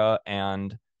privacy era,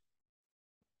 and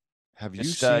Have you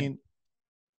just seen?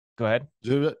 go ahead.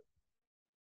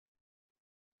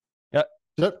 Yeah.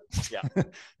 Yep. Yeah.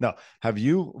 No, have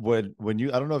you when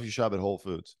you I don't know if you shop at Whole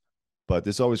Foods, but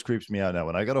this always creeps me out now.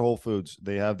 When I go to Whole Foods,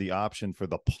 they have the option for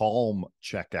the palm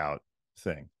checkout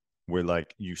thing, where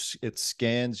like it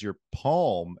scans your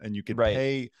palm and you could Right.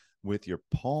 pay with your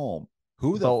palm.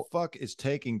 Who the Well, fuck is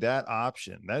taking that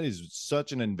option? That is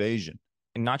such an invasion.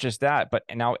 and not just that, but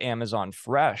now Amazon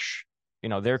Fresh,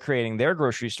 they're creating their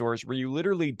grocery stores where you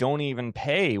literally don't even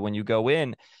pay when you go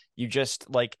in. You just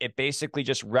like it basically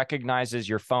just recognizes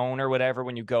your phone or whatever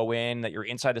when you go in that you're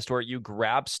inside the store. You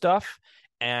grab stuff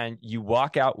and you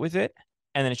walk out with it,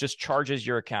 and then it just charges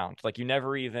your account. Like you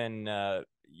never even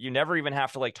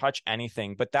have to like touch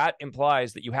anything. But that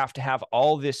implies that you have to have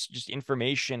all this just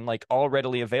information like all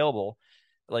readily available.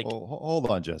 Like, Oh, hold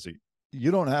on, Jesse. You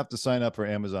don't have to sign up for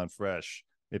Amazon Fresh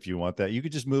if you want that. You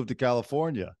could just move to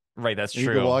California. right, that's You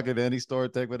can true. walk into any store,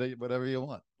 take whatever you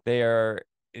want. They are,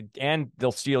 and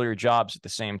they'll steal your jobs at the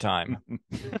same time.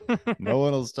 No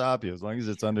one will stop you as long as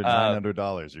it's under uh,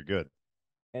 $900. You're good.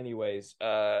 anyways,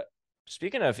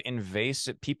 speaking of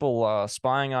invasive people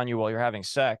spying on you while you're having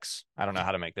sex, I don't know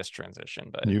how to make this transition,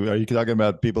 but Are you talking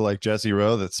about people like Jesse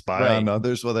Rowe that spy on right.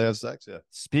 others while they have sex? Yeah.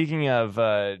 Speaking of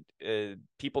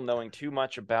people knowing too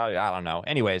much about it, I don't know.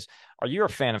 Anyways, are you a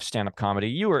fan of stand-up comedy?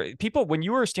 You were people when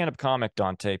you were a stand-up comic,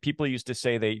 Dante. People used to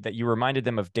say that you reminded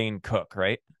them of Dane Cook,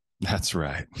 right? That's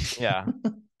right. Yeah,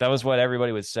 that was what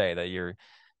everybody would say. That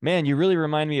man, you really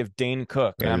remind me of Dane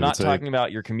Cook, and I'm They would not say, talking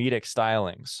about your comedic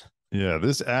stylings. yeah,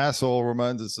 this asshole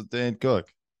reminds us of Dan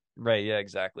Cook. Right? Yeah,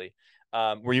 exactly.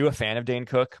 Were you a fan of Dane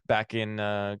Cook back in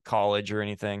college or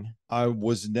anything? I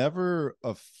was never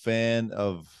a fan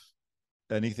of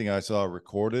anything I saw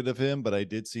recorded of him, but I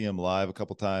did see him live a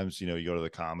couple times. You go to the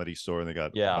comedy store and they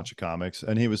got a Yeah, bunch of comics,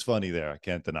 and he was funny there. I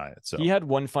can't deny it. he So had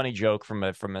one funny joke from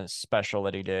a special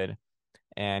that he did.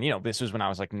 And this was when I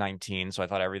was like 19, so I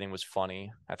thought everything was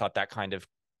funny. I thought that kind of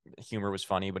humor was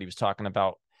funny, but he was talking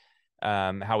about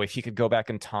how if he could go back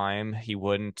in time, he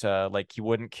wouldn't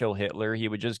kill Hitler. He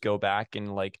would just go back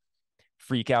and like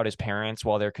freak out his parents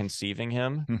while they're conceiving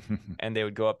him. And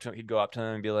he'd go up to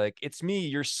them and be like, "It's me,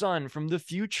 your son from the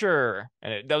future."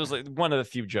 And that was like one of the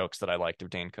few jokes that I liked of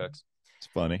Dane Cook's. it's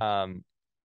funny. Um,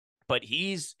 but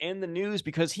he's in the news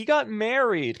because he got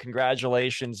married.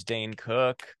 Congratulations, Dane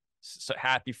Cook. So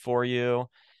happy for you.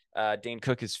 Dane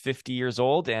Cook is 50 years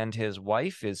old and his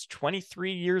wife is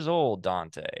 23 years old,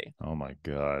 Dante. Oh my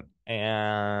God.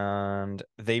 And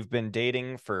they've been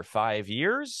dating for 5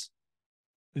 years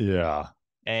Yeah.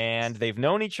 and they've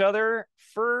known each other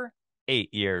for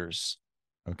 8 years.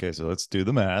 Okay, so let's do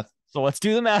the math. So let's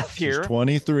do the math She's here.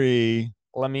 23.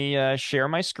 Let me share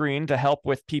my screen to help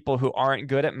with people who aren't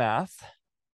good at math.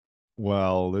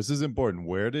 Well, this is important.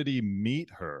 Where did he meet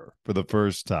her for the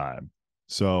first time?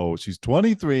 So she's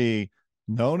 23,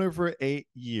 known her for 8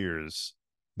 years.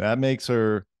 That makes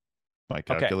her, my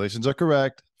Okay. calculations are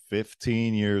correct,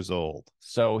 15 years old.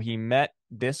 So he met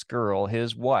this girl,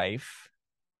 his wife,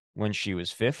 when she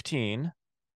was 15,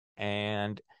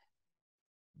 and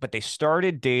but they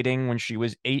started dating when she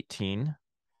was 18,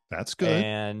 That's good.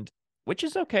 and which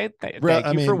is okay. I Thank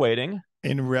you for mean, waiting.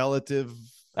 in That's relative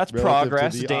to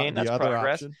progress, Dane. the That's other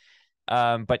progress.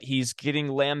 option. But he's getting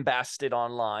lambasted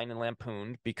online and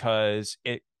lampooned because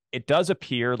it does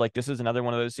appear like this is another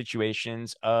one of those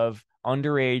situations of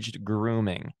underage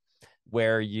grooming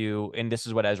where and this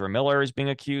is what Ezra Miller is being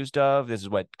accused of. This is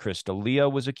what Chris D'Elia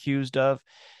was accused of,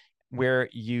 where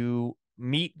you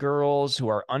meet girls who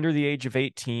are under the age of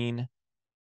 18,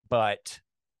 but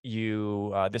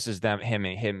this is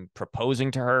him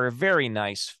proposing to her. Very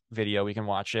nice video. We can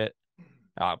watch it.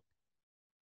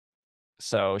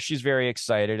 So she's very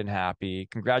excited and happy.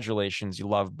 Congratulations, you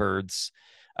love birds.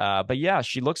 But yeah,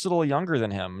 she looks a little younger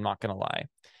than him, I'm not gonna lie.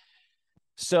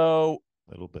 So,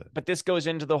 A little bit. but this goes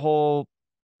into the whole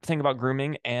thing about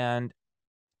grooming, and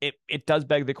it does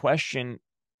beg the question,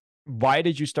 why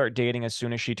did you start dating as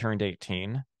soon as she turned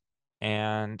 18?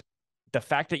 And the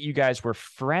fact that you guys were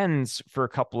friends for a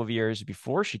couple of years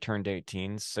before she turned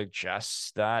 18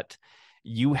 suggests that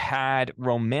you had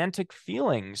romantic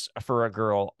feelings for a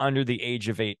girl under the age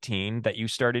of 18, that you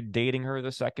started dating her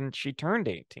the second she turned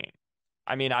 18.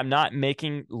 I mean, I'm not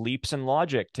making leaps in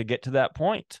logic to get to that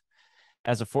point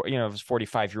as as a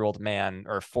 45-year-old man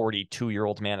or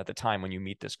 42-year-old man at the time when you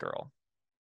meet this girl.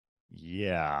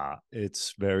 Yeah,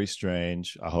 it's very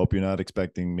strange. I hope you're not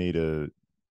expecting me to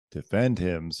defend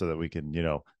him so that we can,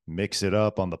 mix it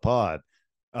up on the pod.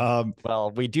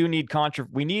 Well, we need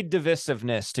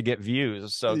divisiveness to get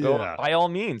views. So go Yeah, by all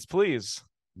means, please.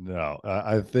 no,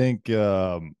 I think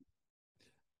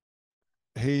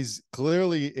he's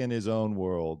clearly in his own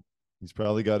world. He's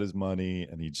probably got his money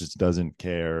and he just doesn't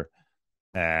care.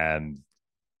 And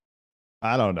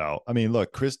I don't know. I mean,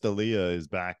 look, Chris D'Elia is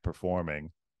back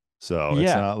performing, so it's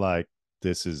Yeah. not like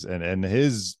this is and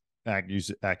his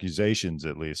accusations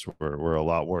at least were a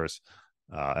lot worse.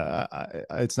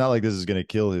 It's not like this is going to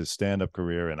kill his stand up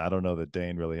career, and I don't know that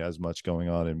Dane really has much going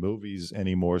on in movies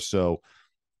anymore. So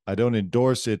I don't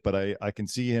endorse it, but I can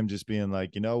see him just being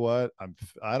like, you know what,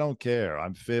 I don't care.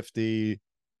 I'm 50.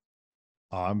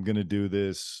 I'm gonna do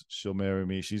this. She'll marry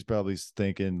me. She's probably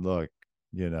thinking, look,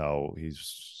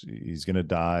 he's gonna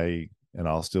die, and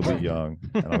I'll still be young,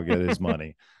 and I'll get his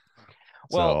money.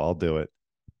 So Well, I'll do it.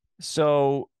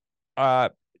 so uh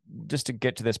just to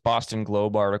get to this Boston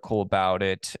Globe article about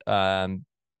it,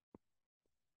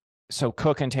 so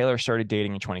Cook and Taylor started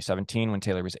dating in 2017 when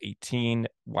Taylor was 18.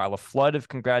 While a flood of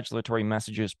congratulatory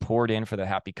messages poured in for the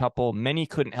happy couple, many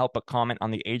couldn't help but comment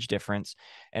on the age difference.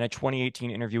 In a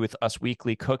 2018 interview with Us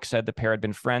Weekly, Cook said the pair had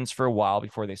been friends for a while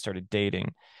before they started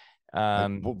dating.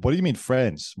 What do you mean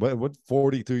friends? What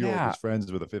 42-year-old Yeah. is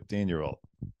friends with a 15-year-old?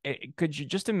 Could you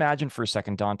just imagine for a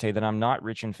second, Dante, that I'm not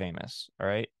rich and famous, all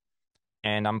right?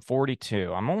 And I'm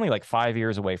 42. I'm only like 5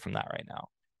 years away from that right now.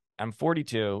 I'm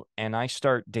 42 and I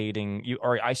start dating you,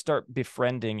 or I start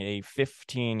befriending a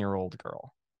 15-year-old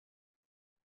girl.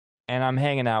 And I'm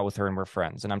hanging out with her and we're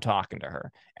friends and I'm talking to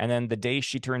her. And then the day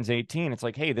she turns 18, it's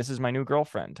like, hey, this is my new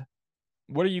girlfriend.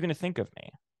 What are you going to think of me?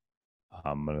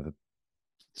 I'm gonna.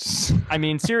 I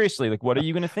mean, seriously, like, what are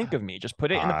you going to think of me? Just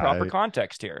put it in the proper I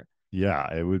context here.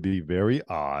 Yeah, it would be very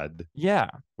odd. Yeah.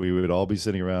 We would all be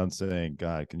sitting around saying,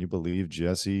 "God, can you believe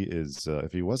Jesse is?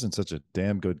 If he wasn't such a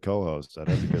damn good co-host, I'd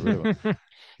have to get rid of him." Can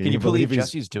Can you you believe believe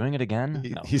Jesse's doing it again?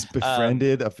 No. he's Um,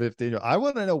 befriended a 15-year-old? I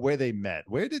want to know where they met.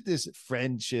 Where did this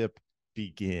friendship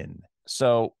begin?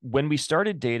 So when we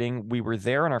started dating, we were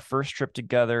there on our first trip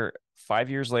together. 5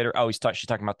 years later, oh, she's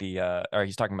talking about or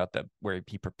he's talking about the where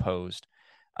he proposed.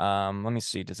 Let me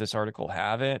see. Does this article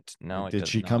have it? No, it Did does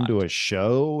she come not. to a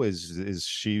show? Is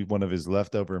she one of his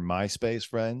leftover MySpace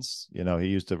friends? He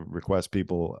used to request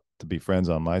people to be friends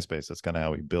on MySpace. That's kind of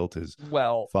how he built his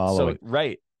Well, so following.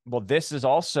 right. Well,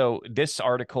 this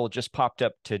article just popped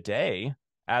up today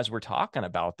as we're talking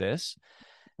about this.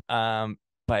 Um,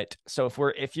 but so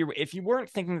if you weren't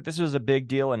thinking that this was a big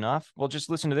deal enough, well, just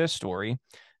listen to this story.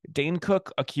 Dane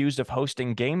Cook accused of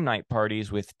hosting game night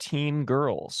parties with teen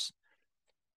girls.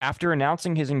 After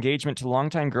announcing his engagement to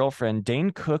longtime girlfriend,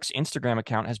 Dane Cook's Instagram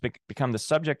account has become the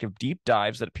subject of deep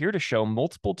dives that appear to show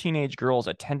multiple teenage girls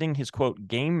attending his quote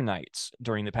game nights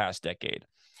during the past decade.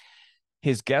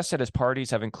 His guests at his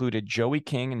parties have included Joey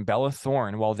King and Bella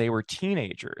Thorne while they were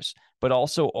teenagers, but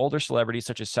also older celebrities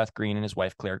such as Seth Green and his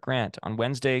wife Claire Grant. On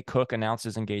Wednesday, Cook announced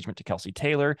his engagement to Kelsey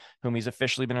Taylor, whom he's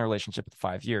officially been in a relationship with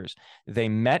 5 years. They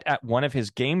met at one of his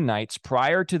game nights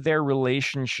prior to their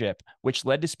relationship, which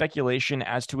led to speculation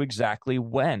as to exactly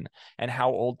when and how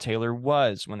old Taylor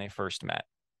was when they first met.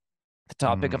 The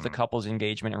topic of the Hmm. couple's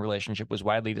engagement and relationship was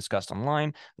widely discussed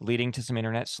online, leading to some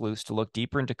internet sleuths to look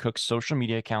deeper into Cook's social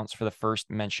media accounts for the first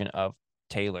mention of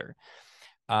Taylor.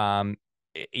 Um,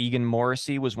 Egan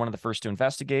Morrissey was one of the first to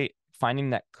investigate, finding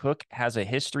that Cook has a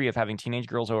history of having teenage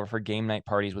girls over for game night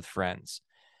parties with friends.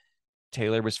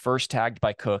 Taylor was first tagged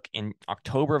by Cook in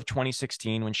October of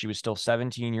 2016 when she was still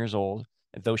 17 years old,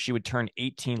 though she would turn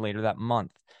 18 later that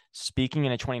month. Speaking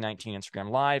in a 2019 Instagram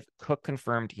Live, Cook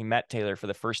confirmed he met Taylor for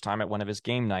the first time at one of his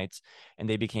game nights, and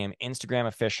they became Instagram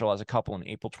official as a couple in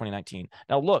April 2019.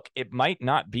 Now, look, it might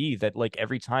not be that like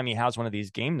every time he has one of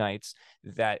these game nights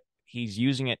that he's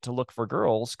using it to look for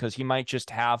girls, because he might just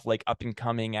have like up and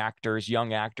coming actors,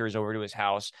 young actors over to his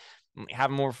house,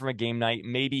 have him over from a game night.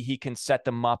 Maybe he can set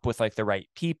them up with like the right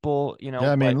people, Yeah, I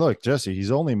but mean, look, Jesse,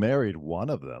 he's only married one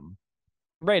of them.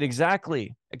 right,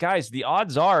 exactly. Guys, the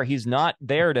odds are he's not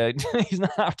there to he's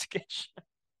not out to get you.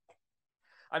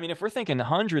 I mean, if we're thinking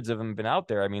hundreds of them have been out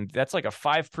there, I mean, that's like a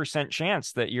 5%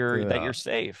 chance that you're Yeah,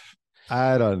 safe.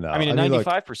 I don't I know. mean, a I mean, look,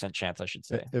 95% chance, I should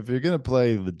say. if you're going to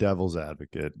play the devil's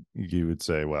advocate, you would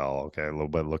say, well, okay, a little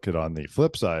bit. Look at on the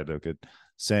flip side. Look at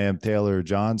Sam Taylor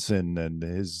Johnson and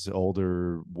his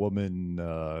older woman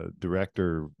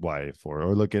director wife,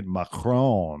 or look at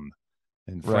Macron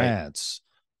in Right. France.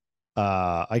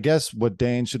 I guess what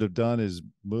Dane should have done is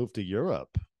move to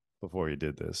Europe before he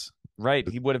did this. Right.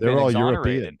 He would have They're been all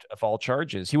European. exonerated of all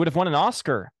charges. He would have won an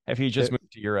Oscar if he just It,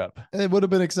 moved to Europe. it would have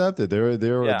been accepted.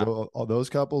 Yeah. Those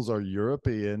couples are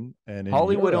European, and in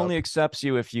Hollywood only Europe, accepts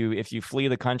you if you flee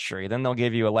the country. Then they'll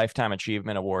give you a lifetime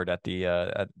achievement award at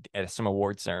some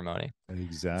award ceremony. So this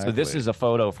exactly. is a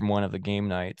photo from one of the game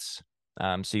nights.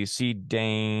 So you see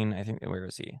Dane. I think where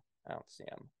is he? I don't see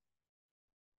him.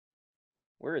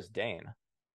 Where is Dane?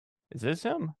 Is this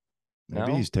him? Maybe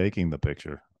No. he's taking the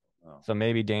picture. Oh. So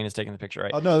maybe Dane is taking the picture,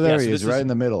 right? Oh no, Yeah. there he So is, this right is. in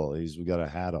the middle. We got a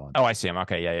hat on. Oh, I see him.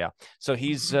 Okay, yeah, yeah. So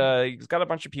he's got a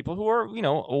bunch of people who are,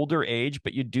 older age,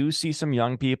 but you do see some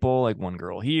young people, like one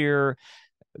girl here,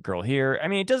 a girl here. I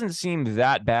mean, it doesn't seem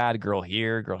that bad. Girl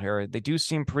here, girl here. They do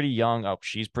seem pretty young. Oh,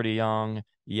 she's pretty young.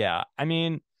 Yeah. I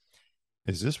mean,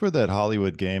 Is this where that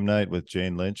Hollywood game night with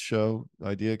Jane Lynch show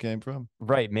idea came from?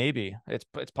 right, maybe.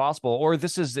 It's possible. Or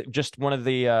this is just one of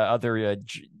the other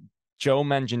Joe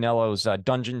Manganiello's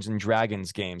Dungeons and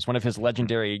Dragons games, one of his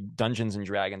legendary Dungeons and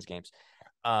Dragons games.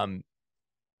 Um,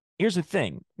 Here's the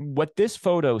thing. What this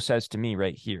photo says to me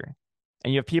right here,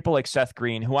 and you have people like Seth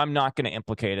Green, who I'm not going to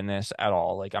implicate in this at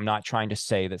all. Like, I'm not trying to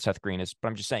say that Seth Green is, but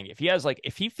I'm just saying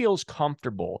if he feels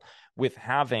comfortable with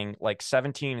having like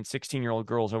 17 and 16-year-old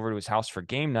girls over to his house for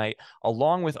game night,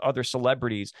 along with other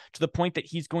celebrities, to the point that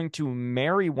he's going to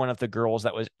marry one of the girls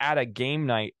that was at a game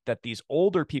night that these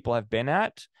older people have been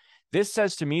at, this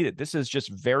says to me that this is just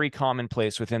very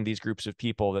commonplace within these groups of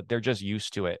people, that they're just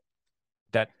used to it,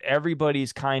 that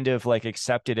everybody's kind of like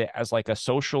accepted it as like a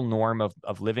social norm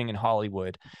of living in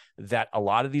Hollywood, that a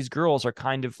lot of these girls are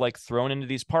kind of like thrown into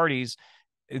these parties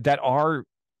that are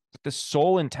the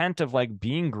sole intent of like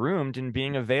being groomed and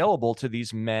being available to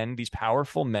these men, these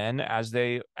powerful men, as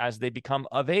they become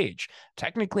of age.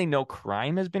 Technically no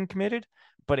crime has been committed,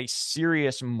 but a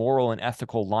serious moral and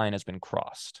ethical line has been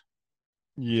crossed.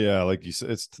 Yeah, like you said,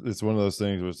 it's one of those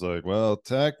things where it's like, well,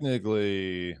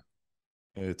 technically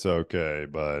it's okay,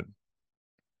 but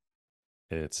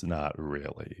it's not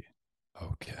really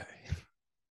okay.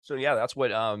 So yeah, that's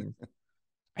what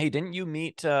hey, didn't you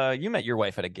meet you met your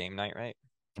wife at a game night, right?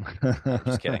 I'm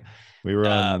just kidding. We were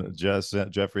Um,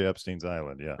 on Jeffrey Epstein's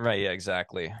island. Yeah. right, yeah,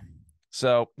 exactly.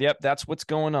 So, yep, that's what's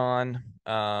going on.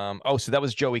 Oh, so that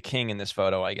was Joey King in this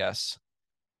photo, I guess.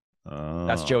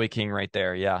 That's Oh, Joey King right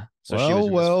there. Yeah. So she was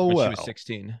well, in this well, when she was well.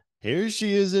 16. Here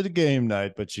she is at a game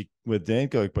night, but she with Dan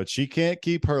Cook, but she can't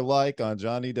keep her like on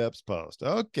Johnny Depp's post.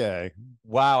 Okay.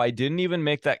 Wow, I didn't even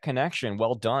make that connection.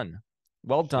 Well done.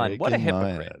 Well done. What a Shaking my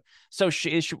hypocrite. head. So is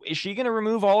she going to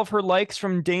remove all of her likes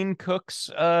from Dane Cook's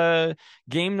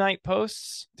game night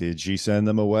posts? Did she send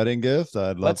them a wedding gift?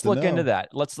 I'd love Let's to look into know. that.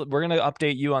 We're going to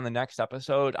update you on the next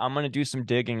episode. I'm going to do some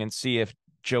digging and see if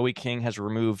Joey King has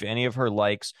removed any of her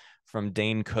likes from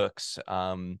Dane Cook's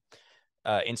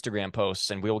Instagram posts,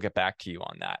 and we will get back to you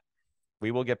on that. We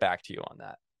will get back to you on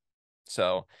that.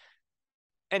 So,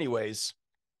 anyways,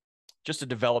 just a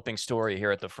developing story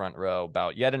here at the front row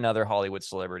about yet another Hollywood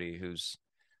celebrity who's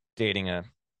dating a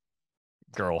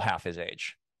girl half his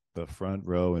age. The front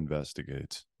row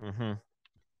investigates. Mm-hmm.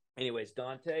 Anyways,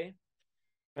 Dante,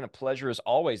 been a pleasure as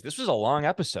always. This was a long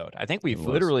episode. I think It we've was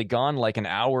literally gone like an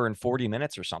hour and 40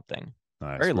 minutes or something.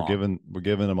 nice. Very We're long.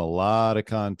 giving them a lot of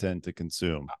content to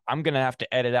consume. I'm gonna have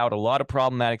to edit out a lot of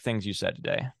problematic things you said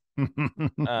today.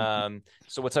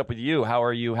 So what's up with you? How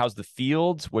are you? How's the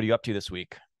field? What are you up to this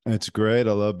week? It's great.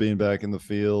 I love being back in the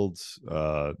fields,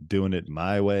 doing it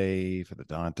my way for the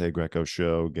Dante Greco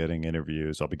show, getting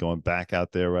interviews. I'll be going back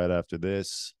out there right after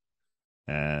this.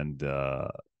 And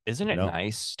Isn't you it know,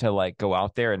 nice to like go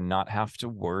out there and not have to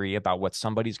worry about what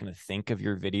somebody's going to think of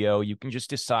your video? You can just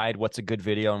decide what's a good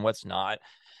video and what's not.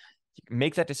 You can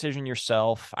make that decision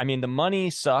yourself. I mean, the money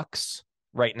sucks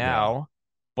right yeah, now,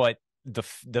 but the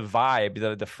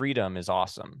vibe, the freedom is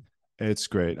awesome. it's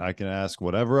great. I can ask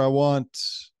whatever I want.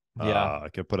 Yeah. I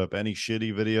can put up any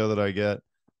shitty video that I get.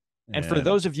 And for And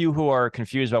those of you who are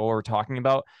confused about what we're talking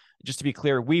about, just to be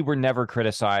clear, we were never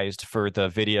criticized for the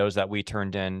videos that we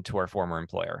turned in to our former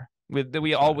employer.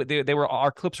 They were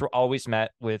our clips were always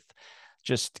met with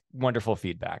just wonderful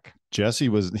feedback. Jesse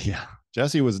was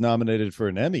Jesse was nominated for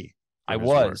an Emmy I for his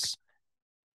work. was.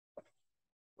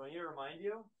 Want me to remind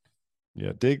you?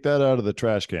 Yeah, dig that out of the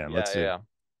trash can. Yeah, Let's see. yeah.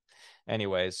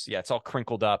 Anyways, yeah, it's all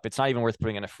crinkled up. It's not even worth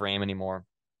putting in a frame anymore.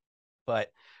 But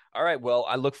all right, well,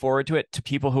 I look forward to it. To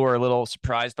people who are a little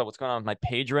surprised about what's going on with my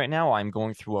page right now, I'm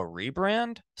going through a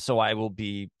rebrand. So I will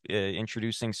be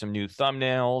introducing some new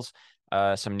thumbnails,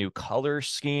 some new color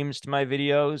schemes to my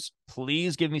videos.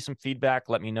 Please give me some feedback.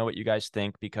 Let me know what you guys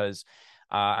think, because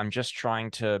I'm just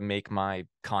trying to make my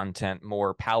content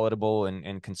more palatable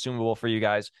and consumable for you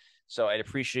guys. So I'd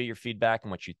appreciate your feedback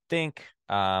and what you think.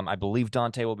 I believe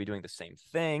Dante will be doing the same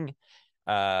thing.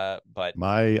 But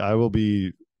I will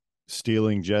be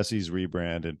stealing Jesse's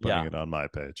rebrand and putting yeah. it on my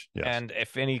page. Yes. And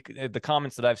if the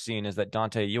comments that I've seen is that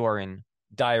Dante, you are in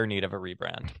dire need of a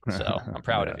rebrand. So I'm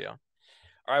proud Yeah. of you.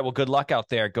 All right. Well, good luck out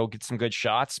there. Go get some good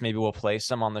shots. Maybe we'll play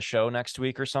some on the show next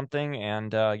week or something.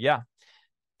 And yeah,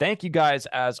 Thank you guys,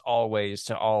 as always,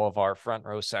 to all of our front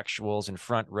row sexuals and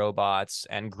front robots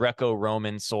and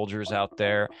Greco-Roman soldiers out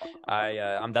there.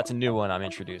 That's a new one I'm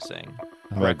introducing.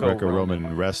 How about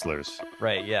Greco-Roman wrestlers?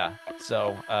 Right, yeah.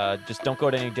 So just don't go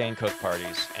to any Dane Cook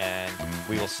parties, and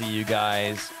we will see you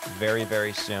guys very,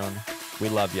 very soon. We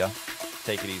love you.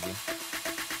 Take it easy.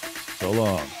 So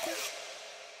long.